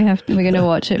year, and we're going to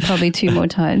watch it probably 2 more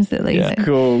times at least. Yeah.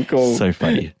 Cool. So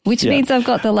funny. Which means I've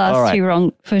got the last 2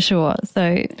 wrong for sure.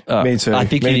 So me too. I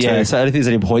think so I don't think there's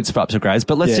any points for up to grabs,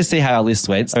 but let's just see how our list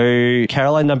went. So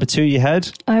Caroline, number 2, you had.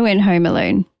 I went Home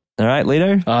Alone. All right,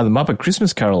 Lino. The Muppet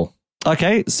Christmas Carol.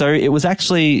 Okay, so it was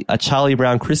actually a Charlie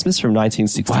Brown Christmas from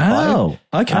 1965. Wow.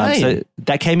 Okay. So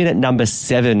that came in at number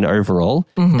 7 overall.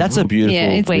 Mm-hmm. That's a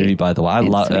beautiful movie, by the way. I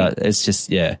love it's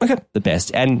just the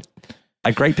best. And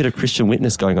a great bit of Christian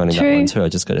witness going on in that one too, I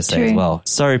just got to say as well.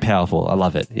 So powerful. I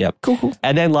love it. Yep. Cool.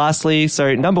 And then lastly,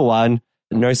 so number 1,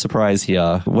 no surprise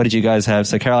here. What did you guys have?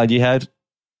 So Caroline, you had?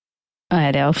 I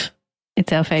had Elf.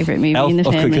 It's our favourite movie in the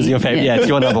family. Because your favorite, it's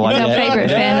your number 1. It's our favourite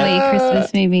family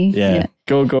Christmas movie. Yeah.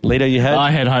 Go. Lino, you had?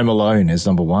 I had Home Alone as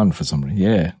number 1 for some reason.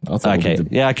 Yeah.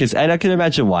 And I can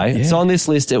imagine why. Yeah. So on this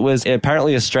list, it was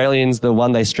apparently Australians, the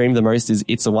one they streamed the most is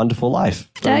It's a Wonderful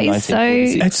Life. That is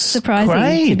so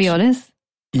surprising, to be honest.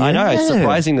 Yeah. I know, it's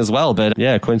surprising as well, but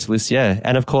according to the list,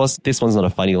 And of course, this one's not a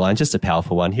funny line, just a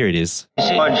powerful one. Here it is.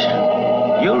 George,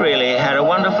 you really had a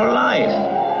wonderful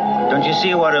life. Don't you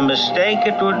see what a mistake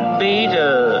it would be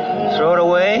to throw it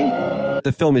away?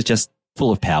 The film is just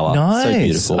full of power. Nice. So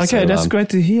beautiful. Okay, so, that's great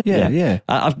to hear. Yeah.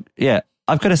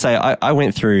 I've got to say, I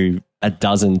went through a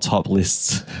dozen top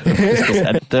lists.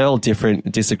 And they're all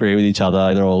different, disagree with each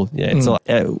other. They're all, it's all,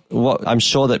 I'm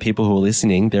sure that people who are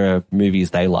listening, there are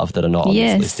movies they love that are not on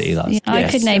this list either. Yeah, I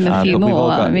could name a few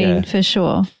more, for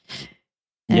sure.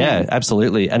 Yeah,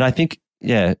 absolutely. And I think,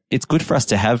 it's good for us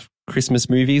to have Christmas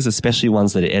movies, especially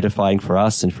ones that are edifying for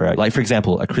us and for, like, for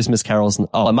example, A Christmas Carol's, a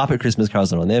Muppet Christmas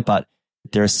Carol's not on there, but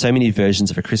there are so many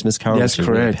versions of A Christmas Carol. That's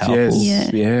correct. Really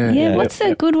yes. Yeah. What's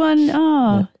a good one?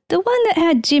 Oh, the one that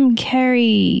had Jim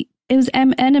Carrey. It was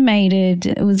animated.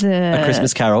 It was A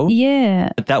Christmas Carol.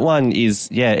 Yeah. That one is,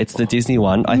 it's the Disney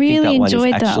one. I really think that enjoyed one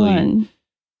is actually,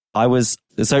 that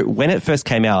one. So when it first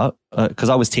came out, because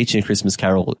I was teaching A Christmas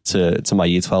Carol to my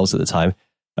year 12s at the time,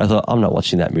 I thought, I'm not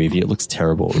watching that movie. It looks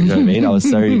terrible. You know what I mean? I was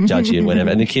so judgy and whatever.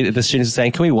 And the students were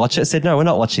saying, can we watch it? I said, no, we're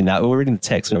not watching that. We're reading the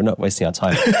text. We're not wasting our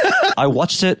time. I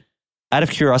watched it out of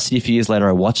curiosity. A few years later,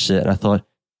 I watched it and I thought,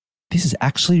 this is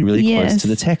actually really close to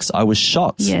the text. I was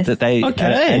shocked that they,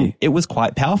 and it was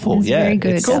quite powerful. It was very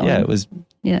good. It was,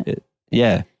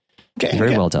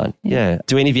 very well done. Yeah.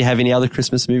 Do any of you have any other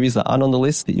Christmas movies that aren't on the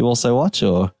list that you also watch,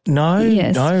 or? No.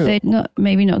 They're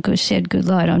maybe not good, shed good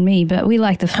light on me, but we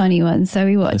like the funny ones. So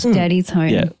we watched Daddy's Home.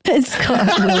 Yeah. It's got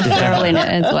Will Ferrell in it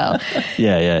as well.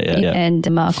 Yeah.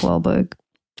 And Mark Wahlberg.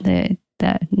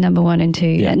 That number 1 and 2.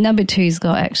 Yeah. Number 2's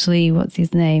got actually, what's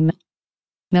his name?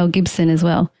 Mel Gibson as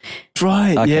well.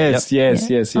 Right. Okay,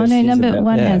 yes. Oh no, number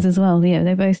 1 has as well. Yeah,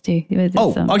 they both do.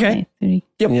 Okay.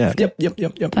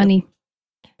 Yep. Funny.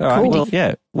 All right. Cool.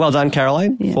 Well, well done,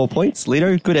 Caroline. 4 points.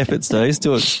 Lido, good efforts though.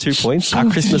 Still 2 points. Our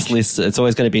Christmas list, it's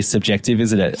always going to be subjective,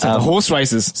 isn't it? So the horse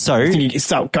races. So you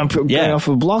start going off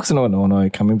of blocks and no,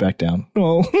 coming back down.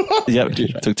 Oh.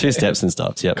 Yep. Took 2 steps and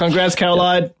stopped. Yep. Congrats,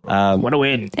 Caroline. What a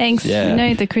win. Thanks. Yeah. You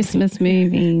know the Christmas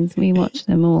movies. We watch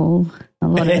them all. A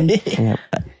lot of them.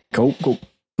 Cool.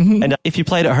 And if you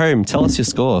played at home, tell us your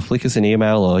score. Flick us an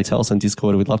email or tell us on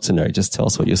Discord. We'd love to know. Just tell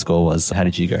us what your score was. How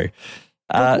did you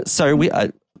go? So we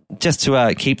just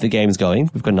to keep the games going,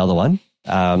 we've got another one.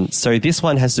 So this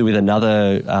one has to do with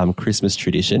another Christmas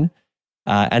tradition,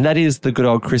 and that is the good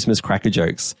old Christmas cracker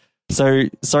jokes. So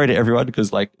sorry to everyone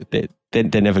because like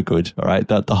they're never good. All right,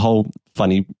 the whole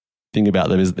funny thing about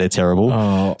them is they're terrible.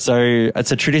 Oh. So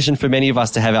it's a tradition for many of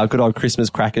us to have our good old Christmas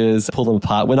crackers, pull them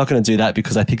apart. We're not going to do that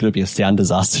because I think it would be a sound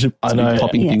disaster to be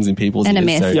popping things in people's ears. And a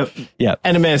mess. So, yeah.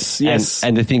 And a mess, yes.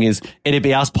 And the thing is, it'd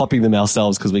be us popping them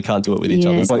ourselves because we can't do it with each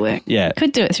other. So,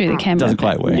 could do it through the camera. Doesn't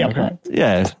quite work.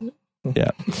 Yeah.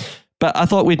 But I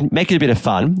thought we'd make it a bit of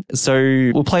fun. So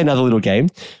we'll play another little game.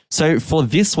 So for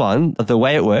this one, the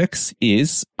way it works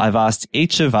is I've asked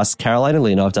each of us, Caroline and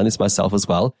Lena, I've done this myself as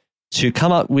well, to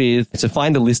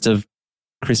find a list of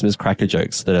Christmas cracker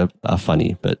jokes that are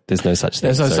funny, but there's no such thing.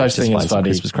 There's no such thing as funny.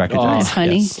 Christmas cracker jokes.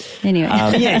 Funny. Yes. Anyway.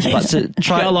 But to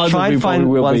try and find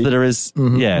ones that are as,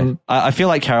 I feel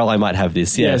like Caroline might have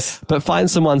this, yes. But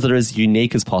find some ones that are as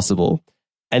unique as possible.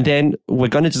 And then we're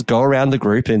going to just go around the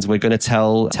group and we're going to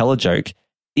tell a joke.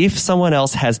 If someone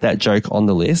else has that joke on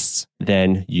the list,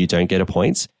 then you don't get a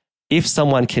point. If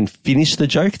someone can finish the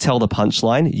joke, tell the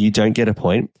punchline, you don't get a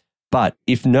point. But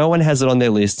if no one has it on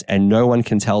their list and no one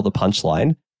can tell the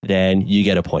punchline, then you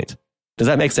get a point. Does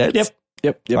that make sense?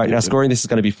 Yep. All right, now scoring this is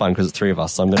going to be fun because it's 3 of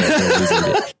us, so I'm going to lose a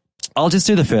bit. I'll just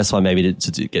do the first one maybe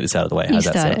to get this out of the way. How's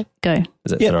that sound? Go.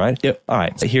 Is that all right? Yep. All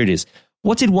right, so here it is.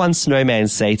 What did one snowman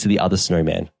say to the other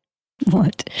snowman?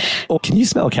 What? Oh, can you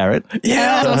smell carrot?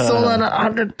 Yeah, I saw that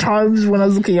 100 times when I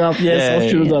was looking up. Yes, I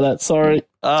should have done that. Sorry.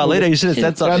 Later, you should have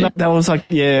said something. That was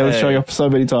like, it was showing up so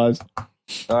many times.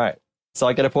 All right. So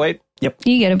I get a point? Yep.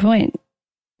 You get a point.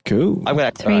 Cool. I'm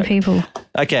gonna, 3 people.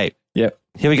 Okay. Yep.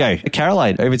 Here we go.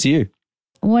 Caroline, over to you.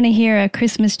 Want to hear a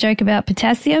Christmas joke about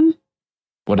potassium?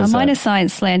 What is that? Mine is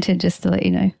science slanted, just to let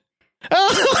you know.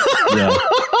 Yeah.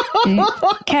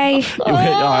 K. All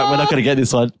right, we're not going to get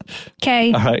this one.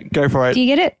 K. All right, go for it. Do you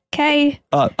get it? K.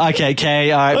 Oh, okay,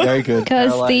 K. All right, very good.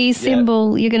 Because the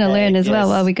symbol you're going to learn as well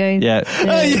while we go. Yeah.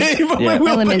 The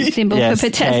element symbol for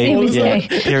potassium is K.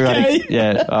 Periodic.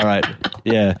 Yeah. All right.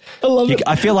 Yeah. I love it.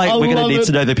 I feel like we're going to need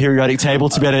to know the periodic table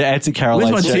to be able to answer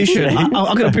Caroline's Where's my T-shirt?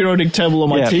 I've got a periodic table on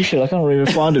my T-shirt. I can't even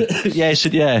find it. Yeah, you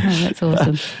should. Yeah. Oh, that's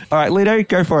awesome. All right, Lido,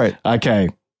 go for it. Okay.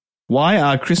 Why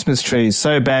are Christmas trees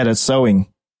so bad at sewing?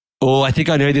 Oh, I think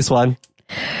I know this one.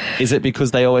 Is it because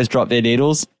they always drop their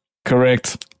needles?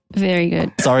 Correct. Very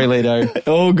good. Sorry, Lido.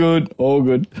 All good. All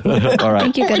right. I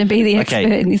think you're going to be the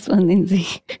expert in this one, Lindsay.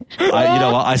 You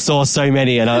know what? I saw so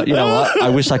many and you know what? I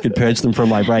wish I could purge them from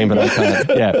my brain, but I can't.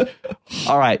 Yeah.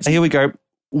 All right. So here we go.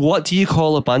 What do you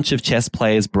call a bunch of chess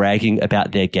players bragging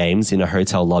about their games in a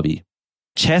hotel lobby?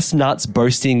 Chestnuts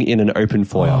boasting in an open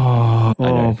foyer.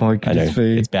 Oh my goodness.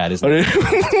 It's bad, isn't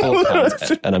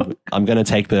it? And I'm going to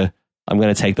take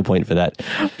the point for that.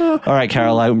 All right,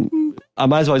 Carol, I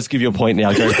might as well just give you a point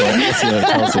now. Go for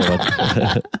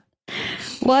it.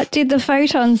 What did the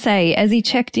photon say as he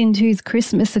checked into his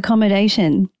Christmas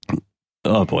accommodation?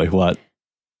 Oh boy, what?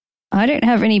 I don't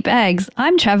have any bags.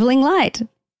 I'm traveling light.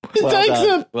 He takes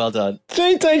it. Well done.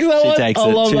 She takes that one. She takes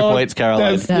it. 2 points,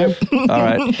 Caroline. Yeah.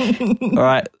 All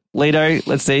right. Lido,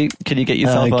 let's see. Can you get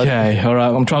yourself on? Okay, all right.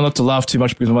 I'm trying not to laugh too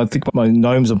much because I think my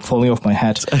gnomes are falling off my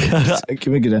hat.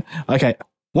 Can we get it? Okay.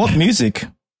 What music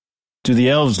do the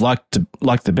elves like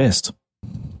the best?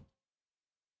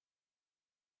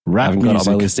 Rap I haven't music. got it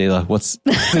on my list either. What's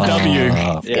The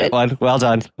W. Yeah, fine. Well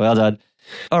done.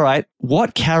 All right.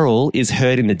 What carol is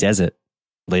heard in the desert?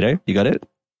 Lido, you got it?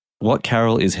 What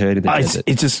carol is heard in the desert?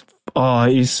 It's just,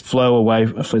 he's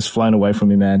flown away from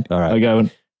me, man. All right. I go,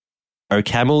 O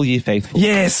camel, ye faithful.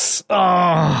 yes.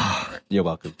 Oh. You're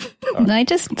welcome. Can I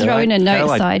just throw in a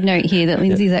side note here that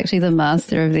Lindsay's actually the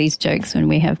master of these jokes when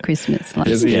we have Christmas lunch.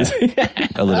 Yes.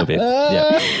 A little bit.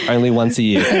 Yeah. Only once a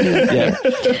year. Yeah.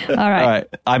 All right.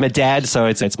 I'm a dad, so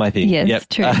it's my thing. Yes, yep.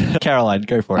 true. Caroline,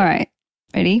 go for it. All right.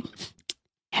 Ready?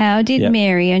 How did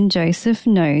Mary and Joseph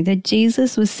know that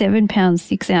Jesus was 7 pounds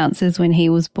 6 ounces when he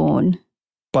was born?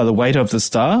 By the weight of the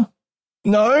star?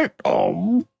 No.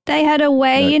 Oh. They had a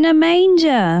weigh in a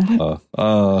manger.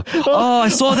 I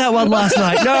saw that one last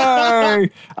night. No,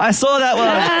 I saw that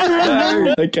one.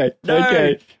 No. Okay. No.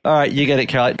 Okay. All right, you get it,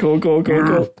 Caroline. Cool. Okay.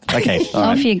 All right.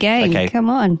 Off your game. Okay. Come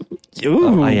on.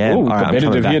 Ooh, I am. All right, I'm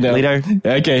competitive coming here back. now. Lido.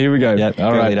 Okay, here we go. Yep,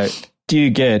 all go, right. Lido. Do you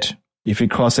get if you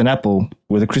cross an apple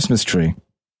with a Christmas tree?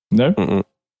 No? Mm-mm.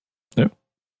 No.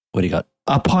 What do you got?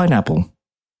 A pineapple.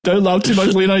 Don't laugh too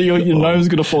much, Lena. Your nome's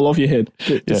going to fall off your head.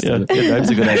 Just Your gnomes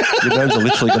are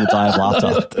literally going to die of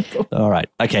laughter. All right.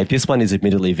 Okay, this one is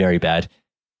admittedly very bad.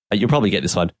 You'll probably get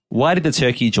this one. Why did the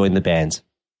turkey join the band?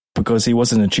 Because he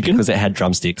wasn't a chicken? Because it had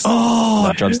drumsticks. Oh,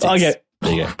 Not drumsticks. okay.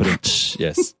 There you go. But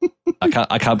yes.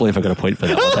 I can't believe I got a point for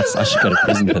that one. I should go to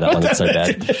prison for that one. It's so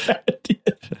bad.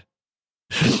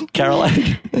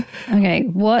 Caroline? Okay.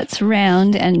 What's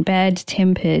round and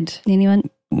bad-tempered? Anyone?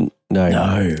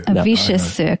 No. A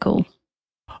vicious circle.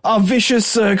 A vicious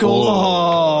circle.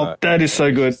 Oh, that is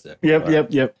so good. Yep.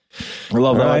 I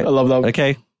love that. Right. I love that.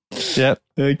 Okay. Yep.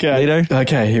 Okay. Lido?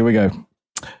 Okay, here we go.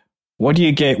 What do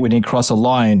you get when you cross a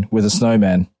line with a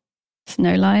snowman?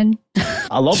 Snow lion.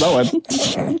 I love that one.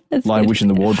 That's Line good. witch in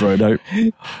the wardrobe. No.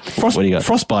 What do you got?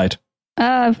 Frostbite.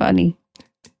 Ah, funny.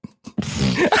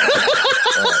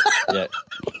 Yeah.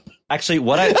 Actually,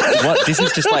 what this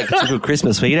is just like typical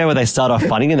Christmas, where you know where they start off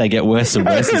funny and they get worse and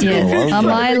worse as you go along. Yeah.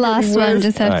 My last one,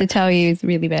 just have All to right. tell you, is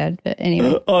really bad. But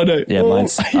anyway. Oh, no. Yeah,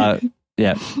 mine's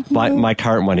my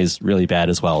current one is really bad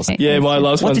as well. So. Yeah, my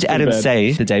last What one's did pretty Adam bad.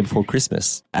 say the day before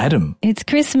Christmas? Adam. It's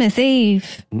Christmas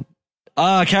Eve.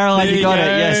 Oh, Caroline, you got it.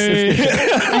 Yes.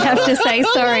 I have to say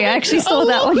sorry. I actually saw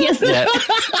that one yesterday.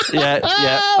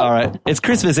 Yeah. All right. It's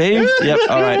Christmas Eve. Yep.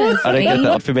 All right. I don't get that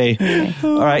one for me.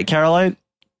 All right, Caroline.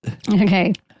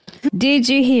 Okay. Did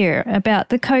you hear about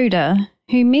the coder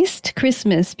who missed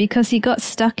Christmas because he got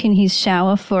stuck in his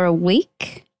shower for a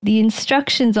week? The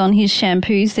instructions on his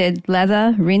shampoo said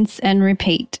lather, rinse, and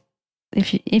repeat.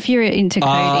 If you're into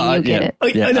coding, you'll get it.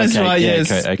 Yeah, That's okay, right. yeah,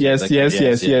 Yes. okay, okay, Yes. okay, Yes.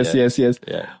 Yes. Yes. Yes. Yes.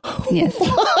 Yeah. Yes.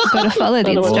 You've got to follow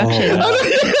the instructions.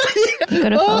 You've got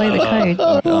to follow the code.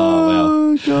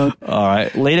 Oh, wow. All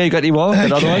right. Lena, you got any more?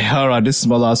 Another one? Okay, all right. This is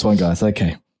my last one, guys.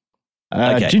 Okay.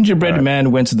 Okay, Gingerbread all right.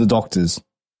 man went to the doctors,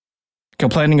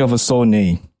 complaining of a sore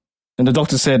knee. And the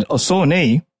doctor said, a sore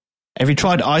knee? Have you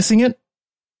tried icing it?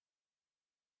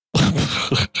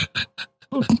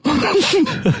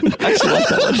 Actually, like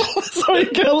that one. Sorry,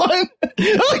 Caroline.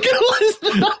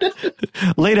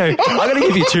 Lena, I'm going to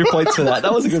give you 2 points for that.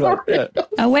 That was a good one. Yeah.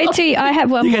 Wait till I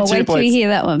have one You get more. 2 Wait till you points. hear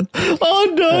that one.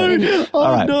 Oh, no. Oh,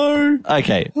 All right. no.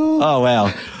 Okay. Oh,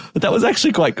 wow. But that was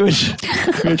actually quite good.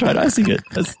 We're going to try icing it.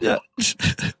 Yeah.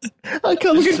 I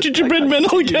can't look at gingerbread men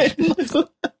again.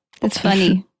 It's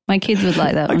funny. My kids would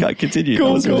like that I one. can't continue. Cool,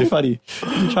 That was really cool. funny.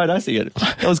 Try icing it.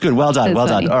 That was good. Well done. That's Well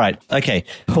funny. done. All right. Okay.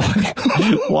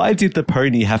 Why did the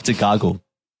pony have to gargle?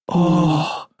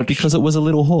 Oh, because it was a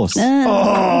little horse.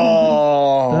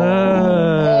 Ah,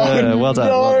 Well done. Well done.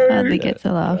 hardly gets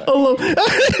a laugh.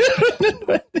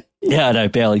 Yeah, no,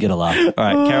 barely get a laugh. All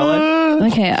right, Caroline.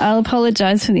 Okay, I'll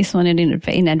apologize for this one in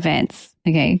advance.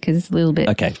 Okay, because it's a little bit.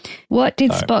 Okay. What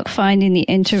did Spock find in the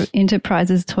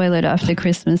Enterprise's toilet after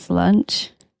Christmas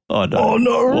lunch? Oh no. Oh,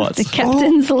 no. What? The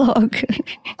captain's log.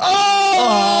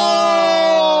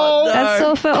 Oh, no. That's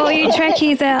all for all you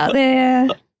Trekkies out there.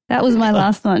 That was my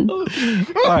last one. All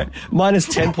right, minus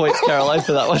 10 points, Caroline,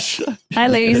 for that one. I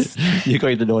lose. You're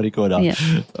going to naughty corner. Yeah.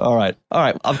 All right.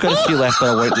 I've got a few left,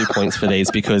 but I won't do points for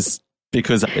these because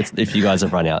it's, if you guys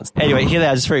have run out. Anyway, here they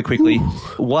are, just very quickly.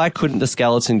 Why couldn't the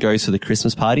skeleton go to the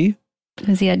Christmas party?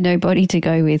 Because he had nobody to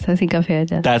go with. I think I've heard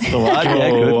that. That's the one. Yeah,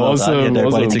 good. Well awesome, done. Yeah,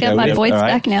 nobody awesome. to Get go my with. points All right.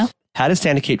 back now. how does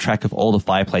Santa keep track of all the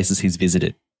fireplaces he's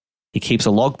visited? He keeps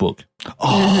a logbook.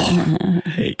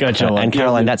 Gotcha. And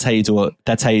Caroline, that's how you do it.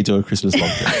 That's how you do a Christmas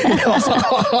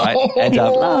logbook. Right?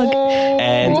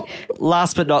 And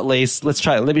last but not least, let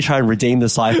me try and redeem the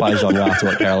sci-fi genre after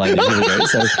what Caroline did.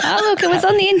 So, look, it was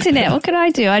on the internet. What could I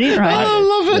do? I didn't write it. I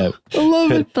love it. I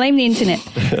love it. Blame the internet.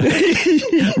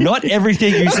 Not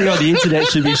everything you see on the internet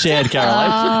should be shared,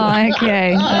 Caroline. Oh,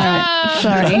 okay. All right.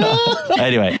 Sorry.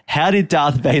 Anyway, how did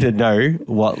Darth Vader know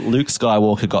what Luke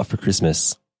Skywalker got for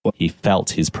Christmas? He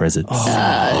felt his presence.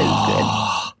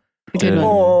 Good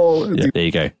one. Yeah, there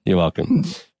you go. You're welcome.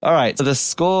 All right. So the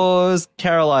scores,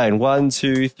 Caroline, 1,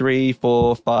 2, 3,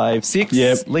 4, 5, 6.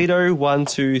 Yep. Lido, 1,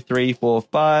 2, 3, 4,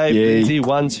 5. Yay. Lindsay,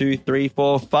 1, 2, 3,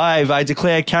 4, 5. I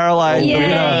declare Caroline the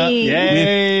winner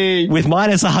Yay. with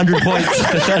minus 100 points.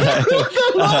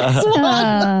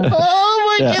 Oh,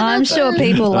 my goodness. I'm sure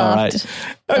people laughed.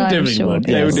 I'm sure would.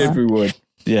 people They laughed. would.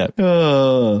 Yeah.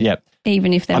 Yep.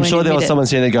 Even if they I'm weren't sure there was admitted. someone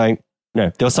sitting there going,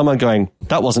 no, there was someone going,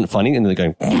 that wasn't funny. And they're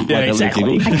going, Yeah,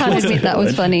 exactly. I can't admit that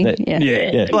was funny. Yeah.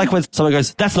 Yeah. Like when someone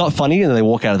goes, that's not funny, and then they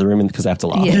walk out of the room because they have to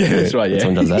laugh. Yeah. That's right, yeah.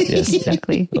 Someone does that, yes.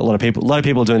 Exactly. A lot of people are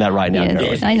doing that right now.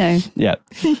 Yes, Caroline. I know. Yeah.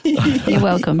 You're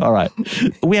welcome. All right.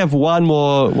 We have one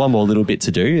more little bit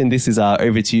to do, and this is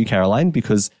over to you, Caroline,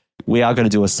 because we are going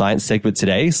to do a science segment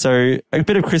today. So a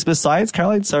bit of Christmas science,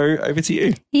 Caroline. So over to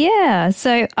you. Yeah.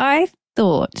 So I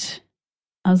thought,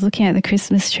 I was looking at the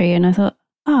Christmas tree and I thought,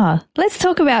 let's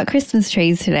talk about Christmas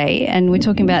trees today. And we're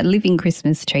talking about living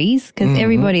Christmas trees because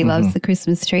everybody loves the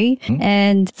Christmas tree.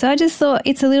 And so I just thought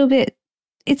it's a little bit,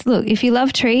 look, if you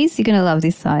love trees, you're going to love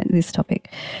this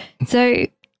topic. So,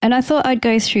 and I thought I'd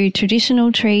go through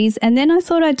traditional trees and then I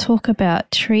thought I'd talk about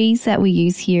trees that we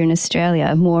use here in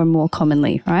Australia more and more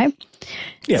commonly, right?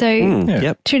 Yep. So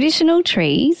Yep. traditional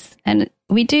trees, and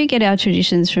we do get our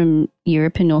traditions from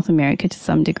Europe and North America to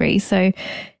some degree. So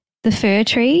the fir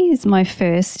tree is my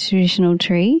first traditional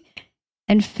tree.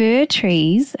 And fir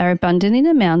trees are abundant in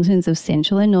the mountains of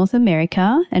Central and North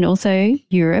America and also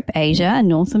Europe, Asia and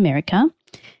North America.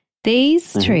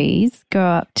 These trees grow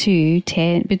up to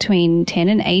between 10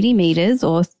 and 80 meters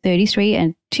or 33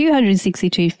 and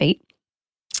 262 feet.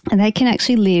 And they can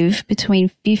actually live between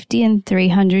 50 and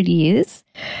 300 years.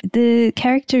 The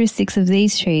characteristics of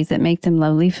these trees that make them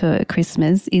lovely for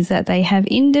Christmas is that they have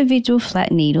individual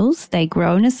flat needles. They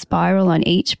grow in a spiral on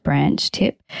each branch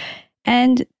tip,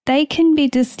 and they can be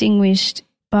distinguished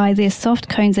by their soft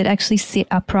cones that actually sit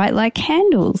upright like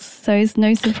candles. So it's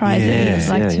no surprise that it's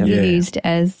like to be used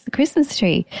as the Christmas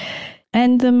tree.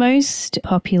 And the most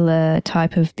popular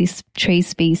type of this tree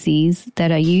species that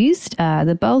are used are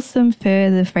the balsam fir,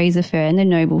 the Fraser fir, and the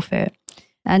noble fir.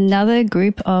 Another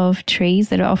group of trees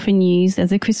that are often used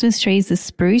as a Christmas tree is the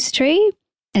spruce tree,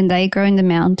 and they grow in the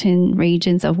mountain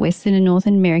regions of Western and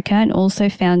Northern America and also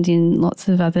found in lots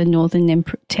of other northern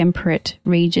temperate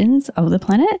regions of the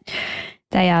planet.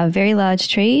 They are very large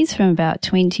trees from about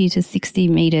 20 to 60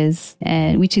 meters,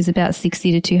 which is about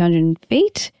 60 to 200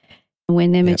 feet.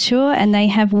 When they're mature, and they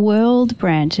have whorled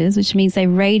branches, which means they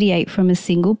radiate from a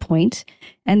single point,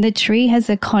 and the tree has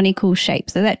a conical shape,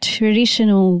 so that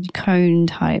traditional cone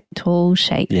type tall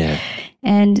shape. Yeah.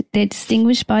 And they're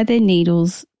distinguished by their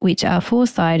needles, which are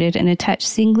four-sided and attached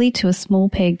singly to a small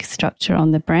peg structure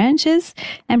on the branches,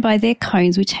 and by their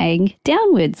cones, which hang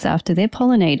downwards after they're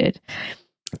pollinated.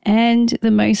 And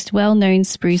the most well-known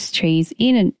spruce trees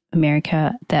in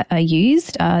America that are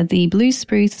used are the blue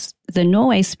spruce, the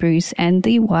Norway spruce, and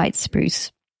the white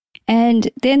spruce. And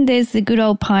then there's the good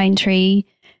old pine tree,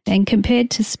 and compared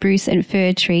to spruce and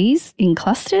fir trees in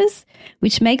clusters,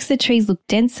 which makes the trees look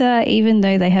denser even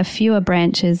though they have fewer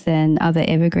branches than other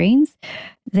evergreens.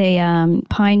 The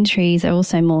pine trees are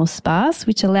also more sparse,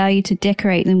 which allow you to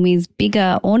decorate them with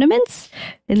bigger ornaments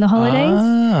in the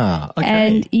holidays.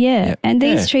 Okay. And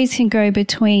these trees can grow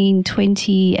between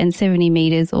 20 and 70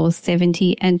 meters or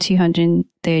 70 and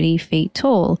 230 feet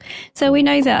tall. So we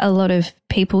know that a lot of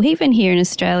people, even here in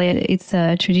Australia, it's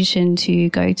a tradition to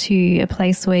go to a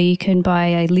place where you can buy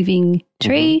a living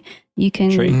tree. You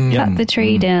can cut the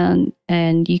tree down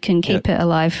and you can keep it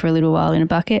alive for a little while in a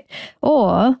bucket.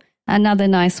 Or another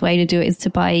nice way to do it is to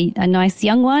buy a nice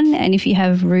young one, and if you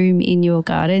have room in your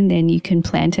garden, then you can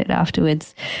plant it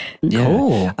afterwards.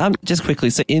 Cool. Just quickly,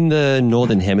 so in the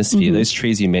Northern Hemisphere, those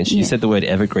trees you mentioned, you said the word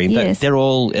evergreen. Yes. They're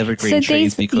all evergreen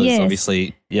trees because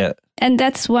obviously, And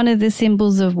that's one of the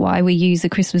symbols of why we use a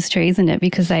Christmas tree, isn't it?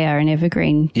 Because they are an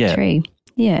evergreen tree.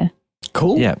 Yeah.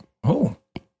 Cool. Yeah. Oh.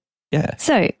 Yeah.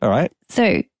 So, all right.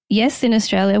 So, yes, in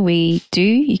Australia,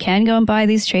 you can go and buy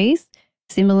these trees,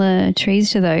 similar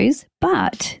trees to those,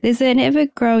 but there's an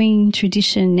ever-growing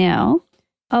tradition now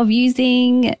of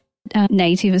using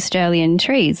native Australian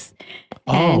trees.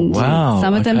 And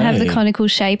some of them have the conical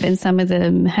shape and some of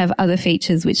them have other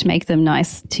features which make them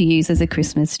nice to use as a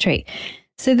Christmas tree.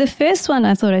 So the first one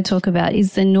I thought I'd talk about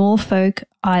is the Norfolk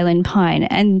Island pine.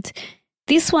 And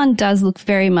this one does look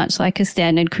very much like a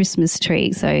standard Christmas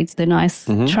tree. So it's the nice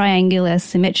triangular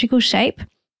symmetrical shape.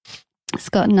 It's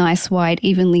got nice, wide,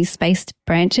 evenly spaced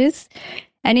branches.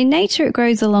 And in nature, it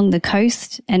grows along the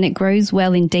coast and it grows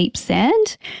well in deep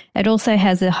sand. It also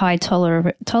has a high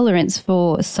tolerance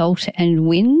for salt and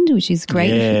wind, which is great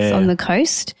if it's on the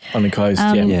coast. On the coast,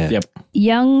 Yep.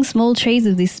 Young, small trees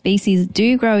of this species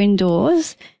do grow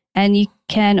indoors, and you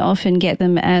can often get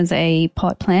them as a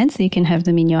pot plant, so you can have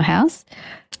them in your house.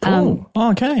 Cool.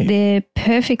 Okay. They're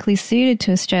perfectly suited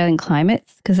to Australian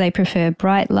climates because they prefer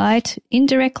bright light,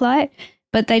 indirect light,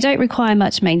 but they don't require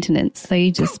much maintenance. So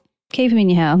you just keep them in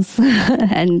your house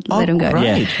and let them go.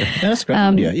 Great. That's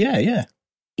great.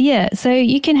 Yeah, so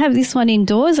you can have this one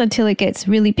indoors until it gets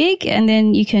really big, and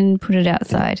then you can put it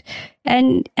outside.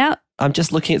 And I'm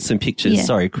just looking at some pictures.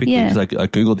 Sorry, quickly, because I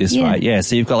Googled this, right? Yeah,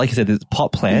 so you've got, like you said, this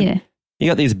pot plant. Yeah. You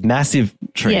got these massive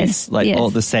trees, all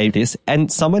the same this.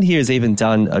 And someone here has even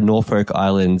done a Norfolk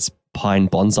Islands pine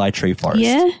bonsai tree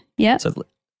forest. Yeah. So,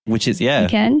 which is, you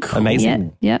can.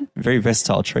 Amazing. Yeah. Very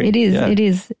versatile tree. It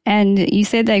is. And you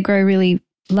said they grow really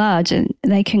large, and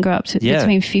they can grow up to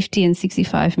between 50 and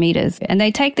 65 meters. And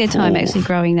they take their time actually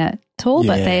growing that tall,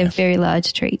 but they are very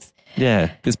large trees.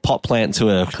 Yeah. This pot plant to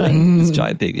this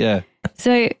giant thing. Yeah.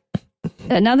 So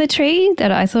another tree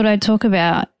that I thought I'd talk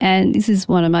about, and this is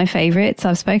one of my favorites,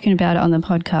 I've spoken about it on the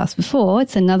podcast before,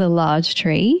 it's another large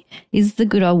tree, is the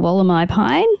good old Wollemi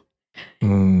pine.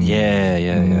 Yeah.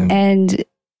 And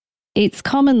it's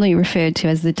commonly referred to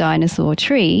as the dinosaur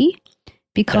tree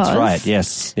because that's right,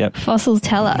 yes. Yep. Fossils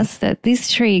tell us that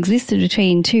this tree existed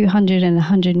between 200 and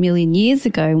 100 million years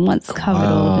ago and once covered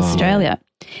all of Australia.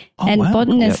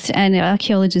 Botanists and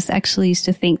archaeologists actually used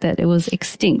to think that it was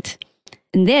extinct.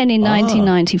 And then in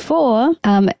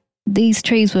 1994, these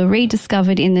trees were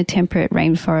rediscovered in the temperate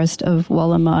rainforest of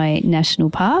Wollemi National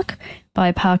Park by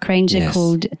a park ranger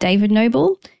called David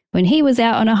Noble when he was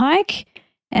out on a hike.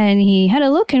 And he had a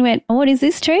look and went, what is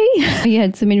this tree? He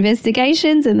had some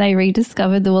investigations and they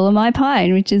rediscovered the Wollemi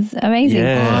pine, which is amazing.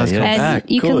 And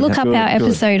you can look up our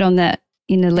episode on that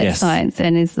in the Let's Science,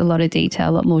 and there's a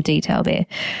lot more detail there.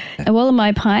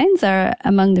 Wollemi pines are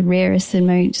among the rarest and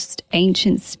most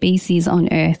ancient species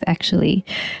on Earth, actually.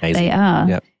 Amazing. They are.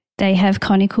 Yep. They have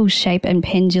conical shape and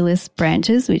pendulous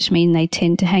branches, which mean they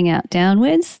tend to hang out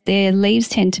downwards. Their leaves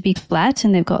tend to be flat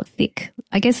and they've got thick,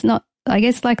 I guess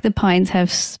like the pines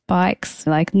have spikes,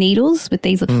 like needles, but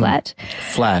these are flat.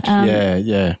 Flat,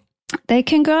 yeah. They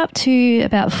can grow up to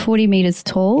about 40 meters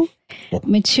tall.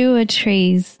 Mature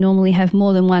trees normally have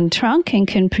more than one trunk and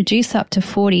can produce up to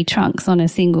 40 trunks on a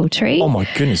single tree. Oh, my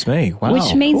goodness me. Wow.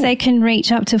 Which means they can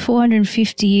reach up to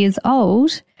 450 years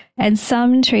old. And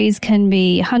some trees can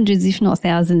be hundreds, if not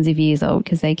thousands of years old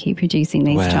because they keep producing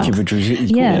these trunks.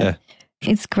 Yeah.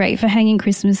 It's great for hanging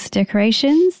Christmas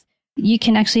decorations. You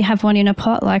can actually have one in a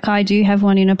pot, like I do have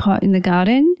one in a pot in the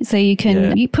garden. So you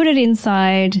can you put it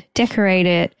inside, decorate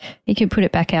it. You can put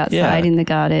it back outside in the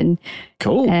garden.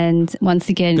 Cool. And once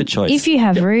again, good choice. If you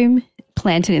have room,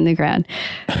 plant it in the ground.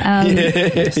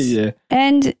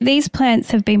 And these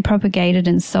plants have been propagated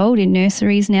and sold in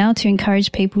nurseries now to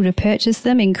encourage people to purchase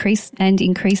them, increase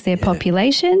their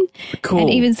population. Cool. And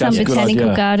even some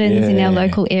botanical gardens in our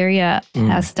local area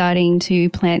are starting to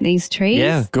plant these trees.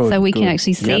 Yeah, so we can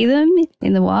actually see them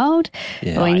in the wild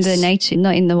or in the nature,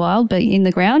 not in the wild, but in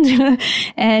the ground.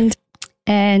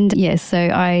 And yes, so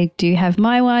I do have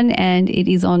my one, and it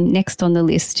is next on the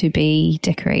list to be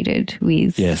decorated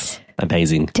with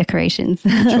amazing decorations.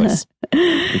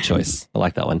 Good choice. I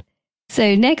like that one.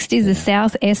 So next is the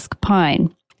South Esk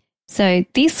pine. So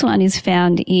this one is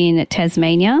found in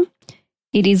Tasmania.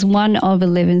 It is one of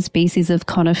 11 species of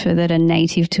conifer that are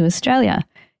native to Australia.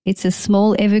 It's a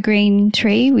small evergreen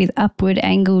tree with upward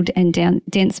angled and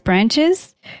dense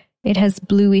branches. It has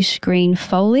bluish green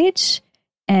foliage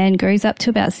and grows up to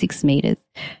about 6 meters.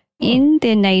 In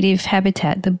their native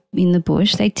habitat, in the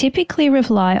bush, they typically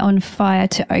rely on fire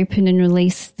to open and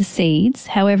release the seeds.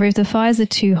 However, if the fires are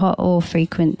too hot or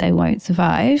frequent, they won't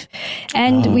survive.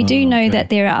 And we do know that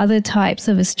there are other types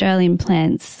of Australian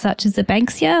plants, such as the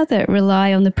Banksia, that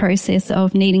rely on the process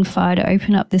of needing fire to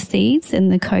open up the seeds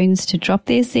and the cones to drop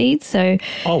their seeds. So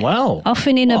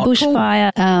often in a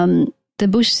bushfire, the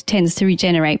bush tends to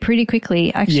regenerate pretty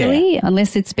quickly, actually,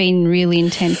 unless it's been really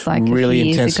intense, like really a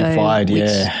few years intensified, ago,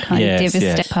 which kind of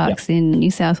devastates parks in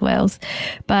New South Wales.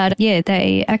 But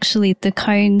they actually, the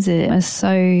cones are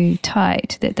so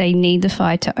tight that they need the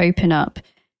fire to open up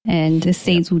and the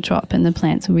seeds will drop and the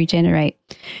plants will regenerate.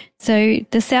 So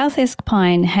the South Esk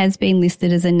pine has been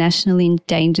listed as a nationally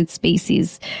endangered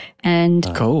species, and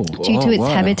due to its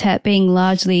habitat being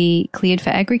largely cleared for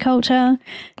agriculture,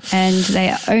 and they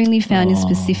are only found in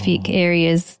specific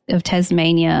areas of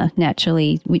Tasmania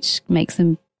naturally, which makes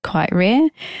them quite rare.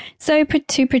 So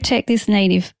to protect this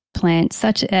native plant,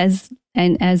 such as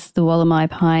the Wollemi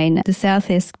pine, the South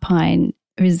Esk Pine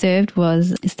Reserve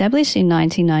was established in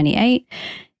 1998.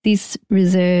 This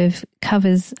reserve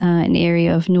covers an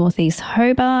area of northeast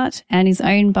Hobart and is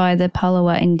owned by the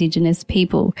Palawa Indigenous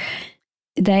people.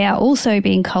 They are also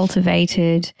being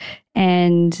cultivated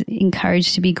and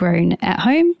encouraged to be grown at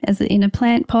home in a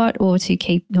plant pot or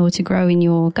to grow in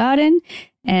your garden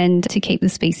and to keep the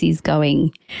species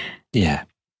going. Yeah.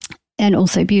 And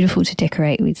also beautiful to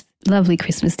decorate with lovely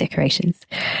Christmas decorations.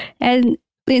 And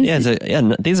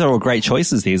these are all great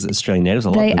choices, these Australian natives.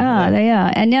 They are.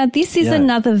 And now this is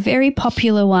another very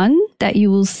popular one that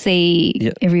you will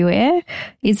see everywhere.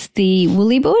 It's the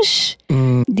woolly bush.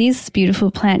 This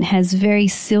beautiful plant has very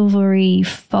silvery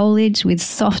foliage with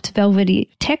soft velvety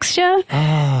texture.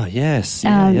 Ah, yes.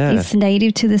 It's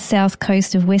native to the south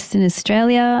coast of Western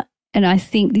Australia. And I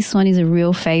think this one is a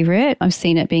real favourite. I've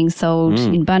seen it being sold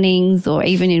in Bunnings or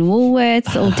even in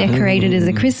Woolworths, all decorated as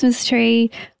a Christmas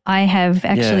tree. I have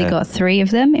actually got 3 of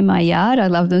them in my yard. I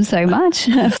love them so much.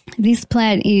 This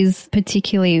plant is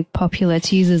particularly popular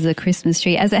to use as a Christmas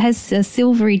tree as it has a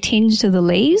silvery tinge to the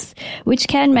leaves, which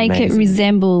can make it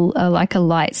resemble like a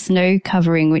light snow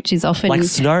covering, which is often... Like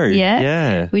snow.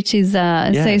 Yeah. Which is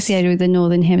associated with the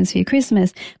Northern Hemisphere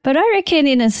Christmas. But I reckon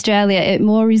in Australia it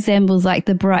more resembles like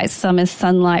the bright summer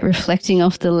sunlight reflecting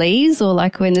off the leaves or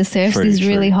like when the surface is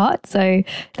really hot. So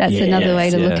that's another way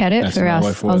to look at it for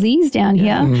us Aussies down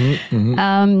here.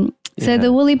 So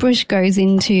the woolly bush goes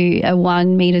into a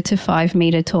 1 metre to 5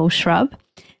 metre tall shrub.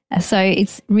 So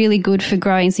it's really good for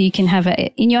growing. So you can have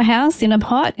it in your house in a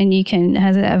pot and you can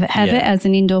have it as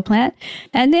an indoor plant.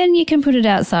 And then you can put it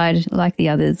outside like the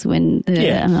others when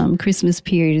the Christmas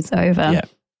period is over. Yeah.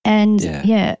 And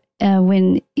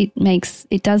when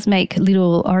it does make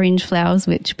little orange flowers,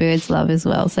 which birds love as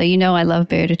well. So I love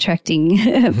bird attracting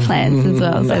plants as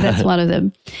well. So that's one of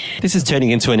them. This is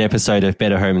turning into an episode of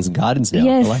Better Homes and Gardens now.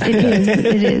 Yes, it is.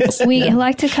 It is. We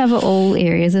like to cover all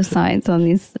areas of science on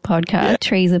this podcast.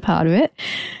 Trees are part of it.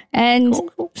 And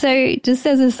so just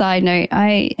as a side note,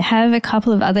 I have a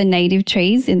couple of other native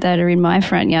trees that are in my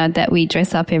front yard that we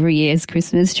dress up every year as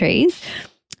Christmas trees.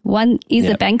 One is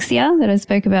a Banksia that I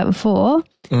spoke about before.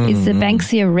 It's the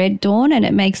Banksia Red Dawn, and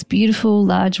it makes beautiful,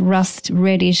 large, rust,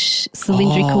 reddish,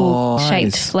 cylindrical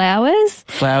shaped flowers.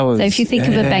 So if you think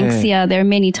of a Banksia, there are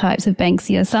many types of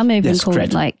Banksia. Some even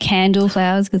called like candle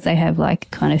flowers because they have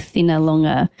like kind of thinner,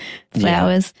 longer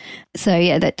flowers. So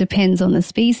that depends on the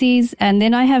species. And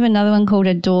then I have another one called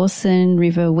a Dawson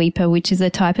River Weeper, which is a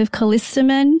type of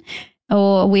callistemon.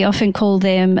 Or we often call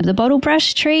them the bottle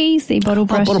brush tree. See bottle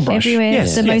brush everywhere.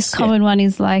 Yes, the most common one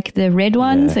is like the red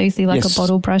one. So you see like a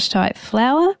bottle brush type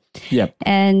flower. Yep.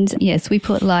 And yes, we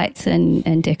put lights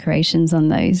and decorations on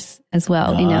those as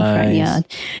well in our front yard.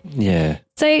 Yeah.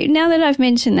 So now that I've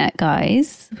mentioned that,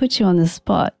 guys, put you on the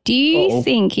spot. Do you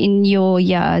think in your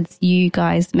yards you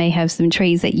guys may have some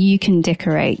trees that you can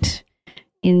decorate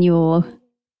in your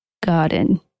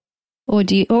garden?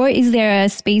 Or is there a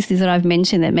species that I've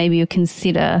mentioned that maybe you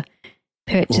consider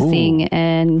purchasing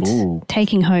and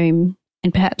taking home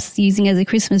and perhaps using as a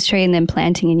Christmas tree and then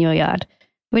planting in your yard?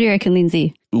 What do you reckon,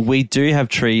 Lindsay? We do have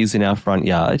trees in our front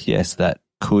yard, yes, that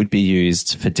could be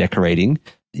used for decorating.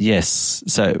 Yes.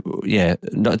 So,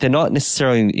 they're not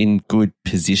necessarily in good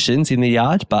positions in the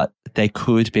yard, but they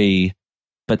could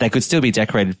still be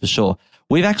decorated for sure.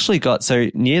 We've actually got, so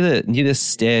near the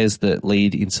stairs that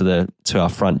lead to our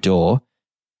front door,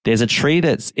 there's a tree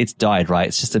it's died, right?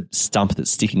 It's just a stump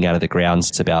that's sticking out of the ground.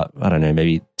 It's about, I don't know,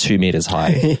 maybe 2 meters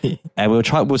high. And we were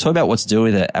talking about what to do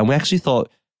with it. And we actually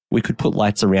thought we could put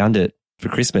lights around it for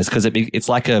Christmas because it's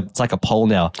like a pole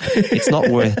now. It's not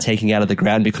worth taking out of the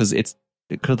ground because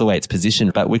of the way it's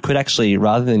positioned, but we could actually,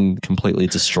 rather than completely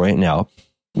destroy it now,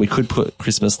 we could put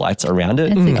Christmas lights around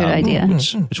it. That's a good idea.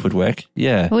 Which would work.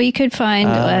 Yeah. Or you could find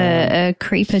a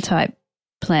creeper type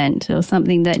plant or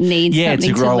something that needs something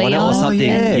to grow on it or something.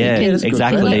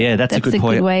 Exactly. Yeah, that's a good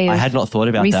point. I had not thought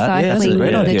about that.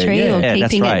 Recycling the tree or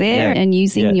keeping it there and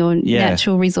using your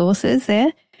natural resources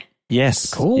there.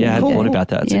 Yes. Cool. Yeah, I hadn't thought about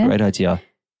that. It's a great idea.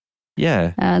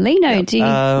 Yeah. Lino,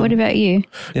 what about you?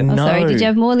 No. Oh, sorry, did you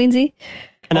have more, Lindsay?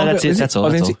 No, that's it. That's all.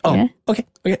 Lindsay? Oh, Yeah. okay.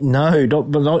 No,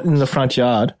 but not in the front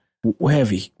yard. We're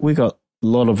heavy. We got a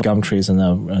lot of gum trees in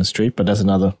our street, but that's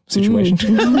another situation.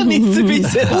 Needs to be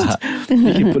settled.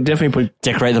 You can definitely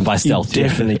Decorate them by stealth.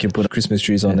 definitely can put Christmas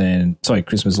trees on there, and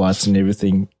Christmas lights and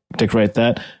everything. Decorate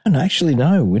that. And actually,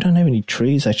 no, we don't have any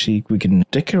trees. Actually, we can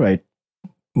decorate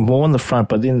more in the front,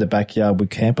 but in the backyard we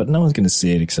can. But no one's going to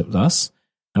see it except us.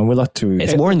 And we like to.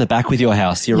 It's more in the back with your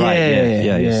house. You're right.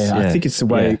 Yeah. I think it's the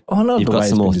way. Yeah. Oh no, You've the got way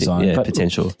some it's more been designed. But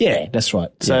potential. Yeah, that's right.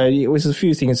 So there's a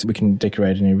few things that we can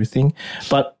decorate and everything.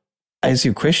 But as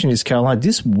your question is, Caroline,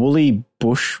 this woolly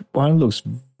bush one looks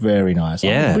very nice.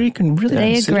 Yeah. You can really.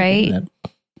 They are consider great. that.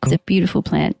 It's a beautiful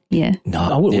plant. Yeah. No,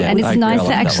 I would. Yeah. And it's I agree. nice I to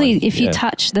like that actually, one. if you Yeah.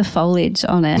 touch the foliage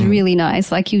on it, it's really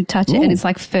nice. Like you touch it and it's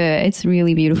like fur. It's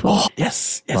really beautiful. Oh,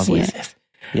 yes. Lovely. Yes.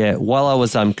 Yeah, while I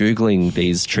was Googling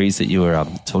these trees that you were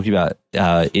talking about,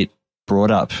 it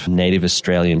brought up native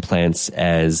Australian plants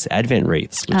as Advent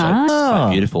wreaths, which are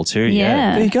quite beautiful too.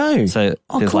 Yeah. There you go. So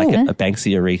there's cool. like a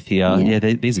Banksia wreath here. Yeah,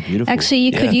 these are beautiful. Actually,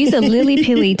 you could use a lily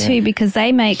pilly too because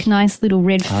they make nice little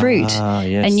red fruit.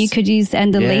 Yes. And you could use,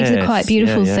 and the leaves are Yes, quite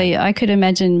beautiful. yeah. So I could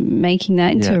imagine making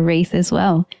that into Yeah. a wreath as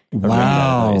well.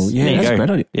 Wow. There Yeah, you that's go. a great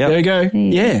idea. Yep. There you go. you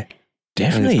Yeah, And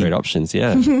definitely. there's great options.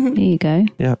 Yeah. There you go.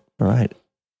 Yeah. All right.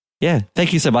 Yeah.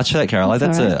 Thank you so much for that, Caroline.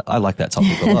 That's all right. I like that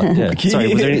topic a lot. Yeah.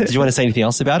 Sorry, did you want to say anything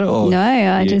else about it? Or No,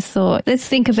 I just thought, let's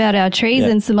think about our trees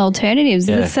and some alternatives.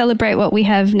 Yeah. Let's celebrate what we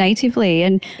have natively.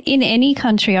 And in any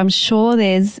country, I'm sure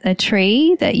there's a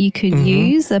tree that you could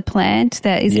use, a plant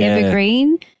that is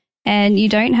evergreen, and you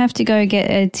don't have to go get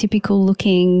a typical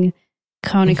looking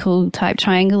conical type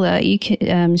triangular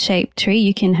shaped tree.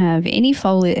 You can have any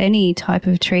type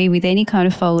of tree with any kind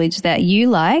of foliage that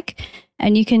you like,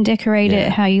 and you can decorate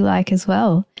it how you like as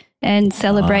well, and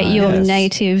celebrate your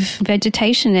native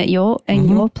vegetation at your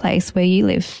place where you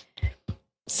live.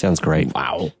 Sounds great.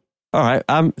 Wow. All right.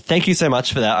 Thank you so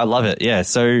much for that. I love it. Yeah.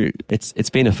 So it's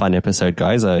been a fun episode,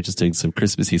 guys. Just doing some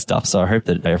Christmassy stuff. So I hope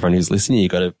that everyone who's listening, you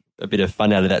got a bit of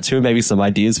fun out of that too, and maybe some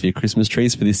ideas for your Christmas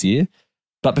trees for this year.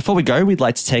 But before we go, we'd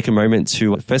like to take a moment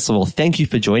to, first of all, thank you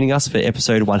for joining us for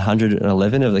episode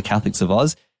 111 of the Catholics of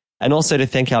Oz, and also to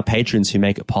thank our patrons who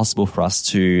make it possible for us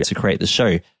to create the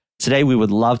show. Today, we would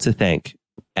love to thank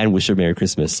and wish a Merry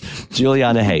Christmas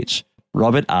Juliana H.,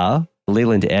 Robert R.,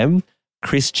 Leland M.,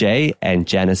 Chris J., and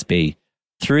Janice B.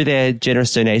 Through their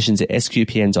generous donations at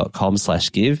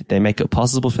sqpn.com/give, they make it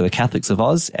possible for the Catholics of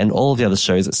Oz and all of the other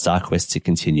shows at StarQuest to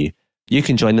continue. You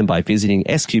can join them by visiting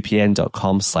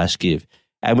sqpn.com/give.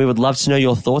 And we would love to know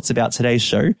your thoughts about today's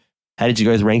show. How did you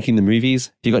go with ranking the movies?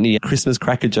 Have you got any Christmas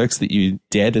cracker jokes that you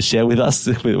dare to share with us?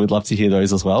 We'd love to hear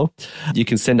those as well. You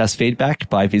can send us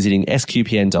feedback by visiting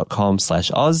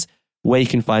sqpn.com/Oz, where you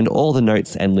can find all the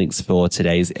notes and links for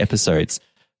today's episode,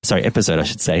 I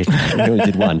should say. We only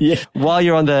did one. While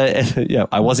you're on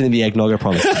I wasn't in the eggnog, I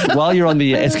promise. While you're on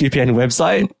the SQPN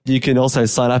website, you can also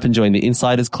sign up and join the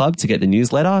Insiders Club to get the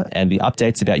newsletter and the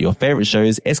updates about your favorite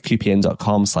shows,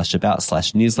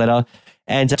 sqpn.com/about/newsletter.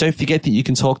 And don't forget that you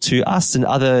can talk to us and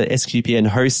other SQPN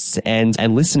hosts and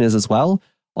listeners as well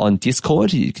on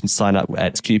Discord. You can sign up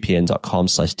at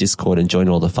sqpn.com/Discord and join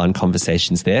all the fun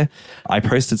conversations there. I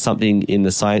posted something in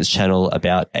the Science Channel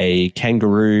about a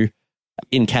kangaroo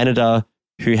in Canada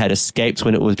who had escaped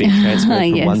when it was being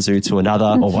transferred from one zoo to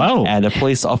another. Oh, wow. And a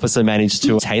police officer managed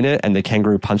to obtain it, and the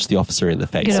kangaroo punched the officer in the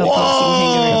face. Good old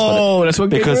boxing kangaroo. That's what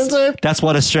kangaroos do? That's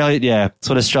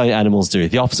what Australian animals do.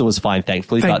 The officer was fine,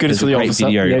 thankfully. Thank but goodness there's a for the great officer.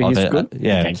 video Yeah, of he's it. good.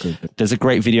 Yeah, Thank you. there's a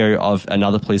great video of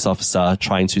another police officer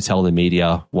trying to tell the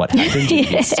media what happened.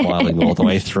 He's smiling all the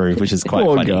way through, which is quite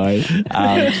Poor funny. guy.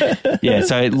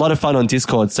 So a lot of fun on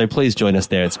Discord. So please join us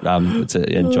there. And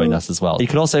join us as well. You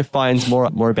can also find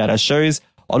more about our shows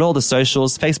on all the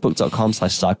socials,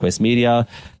 facebook.com/StarQuestMedia,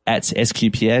 at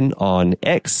SQPN on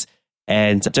X.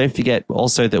 And don't forget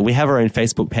also that we have our own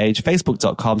Facebook page,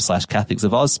 facebook.com/Catholics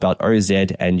of Oz, spelled OZ,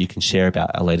 and you can share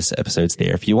about our latest episodes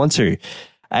there if you want to.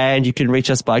 And you can reach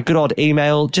us by good old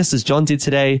email, just as John did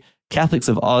today,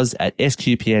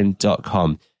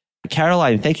 catholicsofOz@sqpn.com.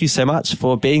 Caroline, thank you so much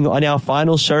for being on our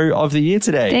final show of the year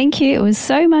today. Thank you. It was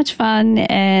so much fun,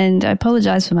 and I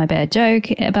apologize for my bad joke,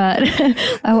 but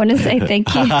I want to say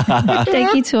thank you.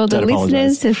 Thank you to all the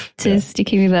listeners to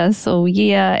sticking with us all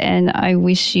year, and I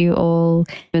wish you all,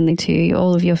 only to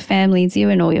all of your families, you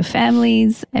and all your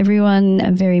families, everyone,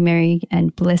 a very merry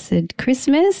and blessed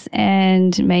Christmas,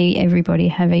 and may everybody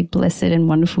have a blessed and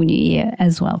wonderful new year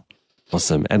as well.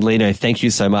 Awesome. And Lino, thank you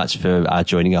so much for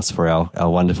joining us for our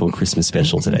wonderful Christmas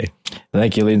special today.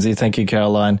 Thank you, Lindsay. Thank you,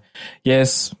 Caroline.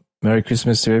 Yes, Merry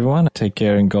Christmas to everyone. Take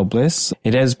care and God bless.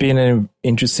 It has been an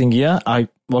interesting year.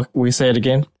 We say it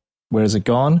again. Where has it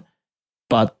gone?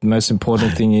 But the most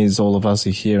important thing is all of us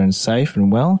are here and safe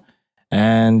and well.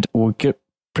 And we'll get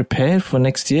prepared for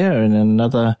next year and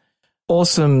another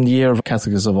awesome year of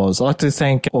Catholics of Oz. I'd like to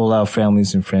thank all our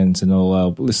families and friends and all our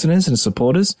listeners and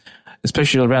supporters,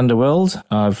 especially around the world.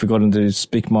 I've forgotten to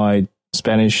speak my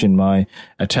Spanish and my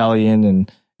Italian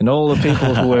and all the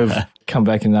people who have come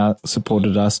back and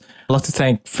supported us. I'd like to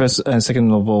thank first and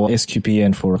second of all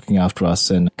SQPN for looking after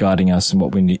us and guiding us in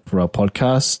what we need for our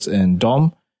podcast, and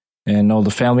Dom and all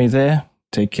the family there.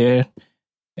 Take care.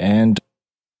 And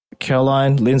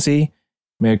Caroline, Lindsay,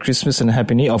 Merry Christmas and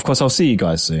Happy New Year. Of course, I'll see you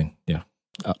guys soon. Yeah.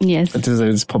 Yes.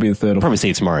 It's probably the third. Probably see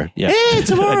you tomorrow. Yeah.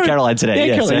 Tomorrow. Caroline today.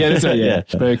 Yeah, yes. Caroline, yeah.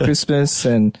 Merry Christmas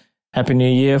and Happy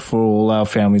New Year for all our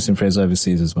families and friends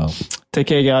overseas as well. Take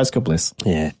care, guys. God bless.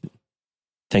 Yeah.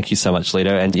 Thank you so much,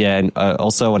 Lito. And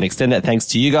also I want to extend that thanks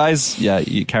to you guys,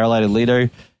 Caroline and Lito,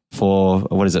 for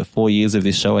 4 years of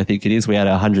this show. I think it is. We had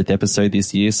our 100th episode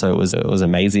this year, so it was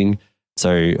amazing.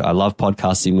 So I love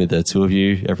podcasting with the two of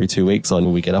you every 2 weeks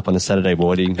when we get up on a Saturday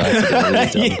morning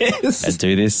and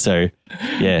do this. So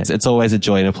yeah, it's always a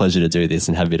joy and a pleasure to do this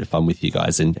and have a bit of fun with you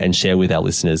guys and share with our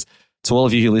listeners. To all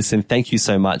of you who listen, thank you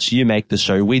so much. You make the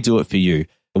show. We do it for you.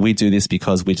 We do this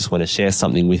because we just want to share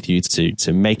something with you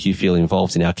to make you feel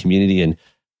involved in our community and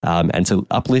to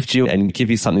uplift you and give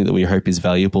you something that we hope is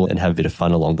valuable and have a bit of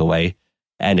fun along the way.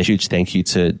 And a huge thank you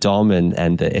to Dom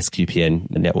and the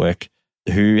SQPN network,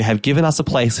 who have given us a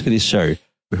place for this show,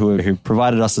 who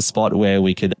provided us a spot where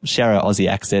we could share our Aussie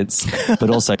accents, but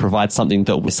also provide something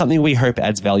we hope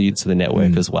adds value to the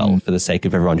network as well, for the sake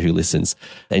of everyone who listens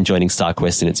and joining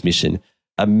StarQuest in its mission.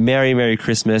 A Merry, Merry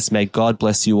Christmas. May God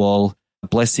bless you all.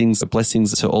 Blessings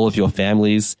to all of your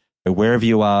families, wherever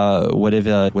you are,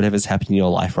 whatever's happening in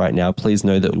your life right now. Please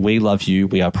know that we love you.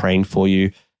 We are praying for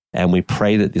you. And we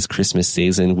pray that this Christmas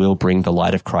season will bring the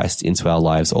light of Christ into our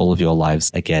lives, all of your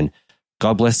lives again.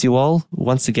 God bless you all.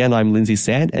 Once again, I'm Lindsay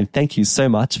Sand, and thank you so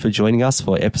much for joining us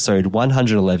for episode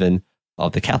 111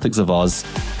 of the Catholics of Oz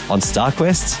on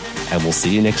StarQuest, and we'll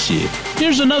see you next year.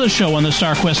 Here's another show on the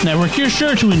StarQuest Network you're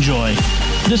sure to enjoy.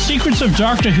 The Secrets of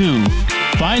Doctor Who.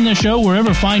 Find the show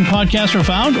wherever fine podcasts are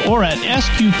found or at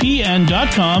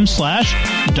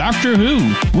sqpn.com/Doctor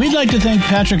Who. We'd like to thank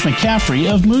Patrick McCaffrey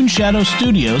of Moonshadow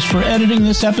Studios for editing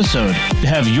this episode. To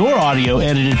have your audio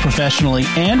edited professionally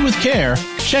and with care,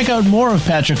 check out more of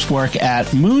Patrick's work at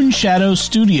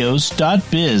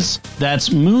moonshadowstudios.biz. That's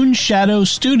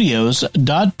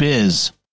moonshadowstudios.biz.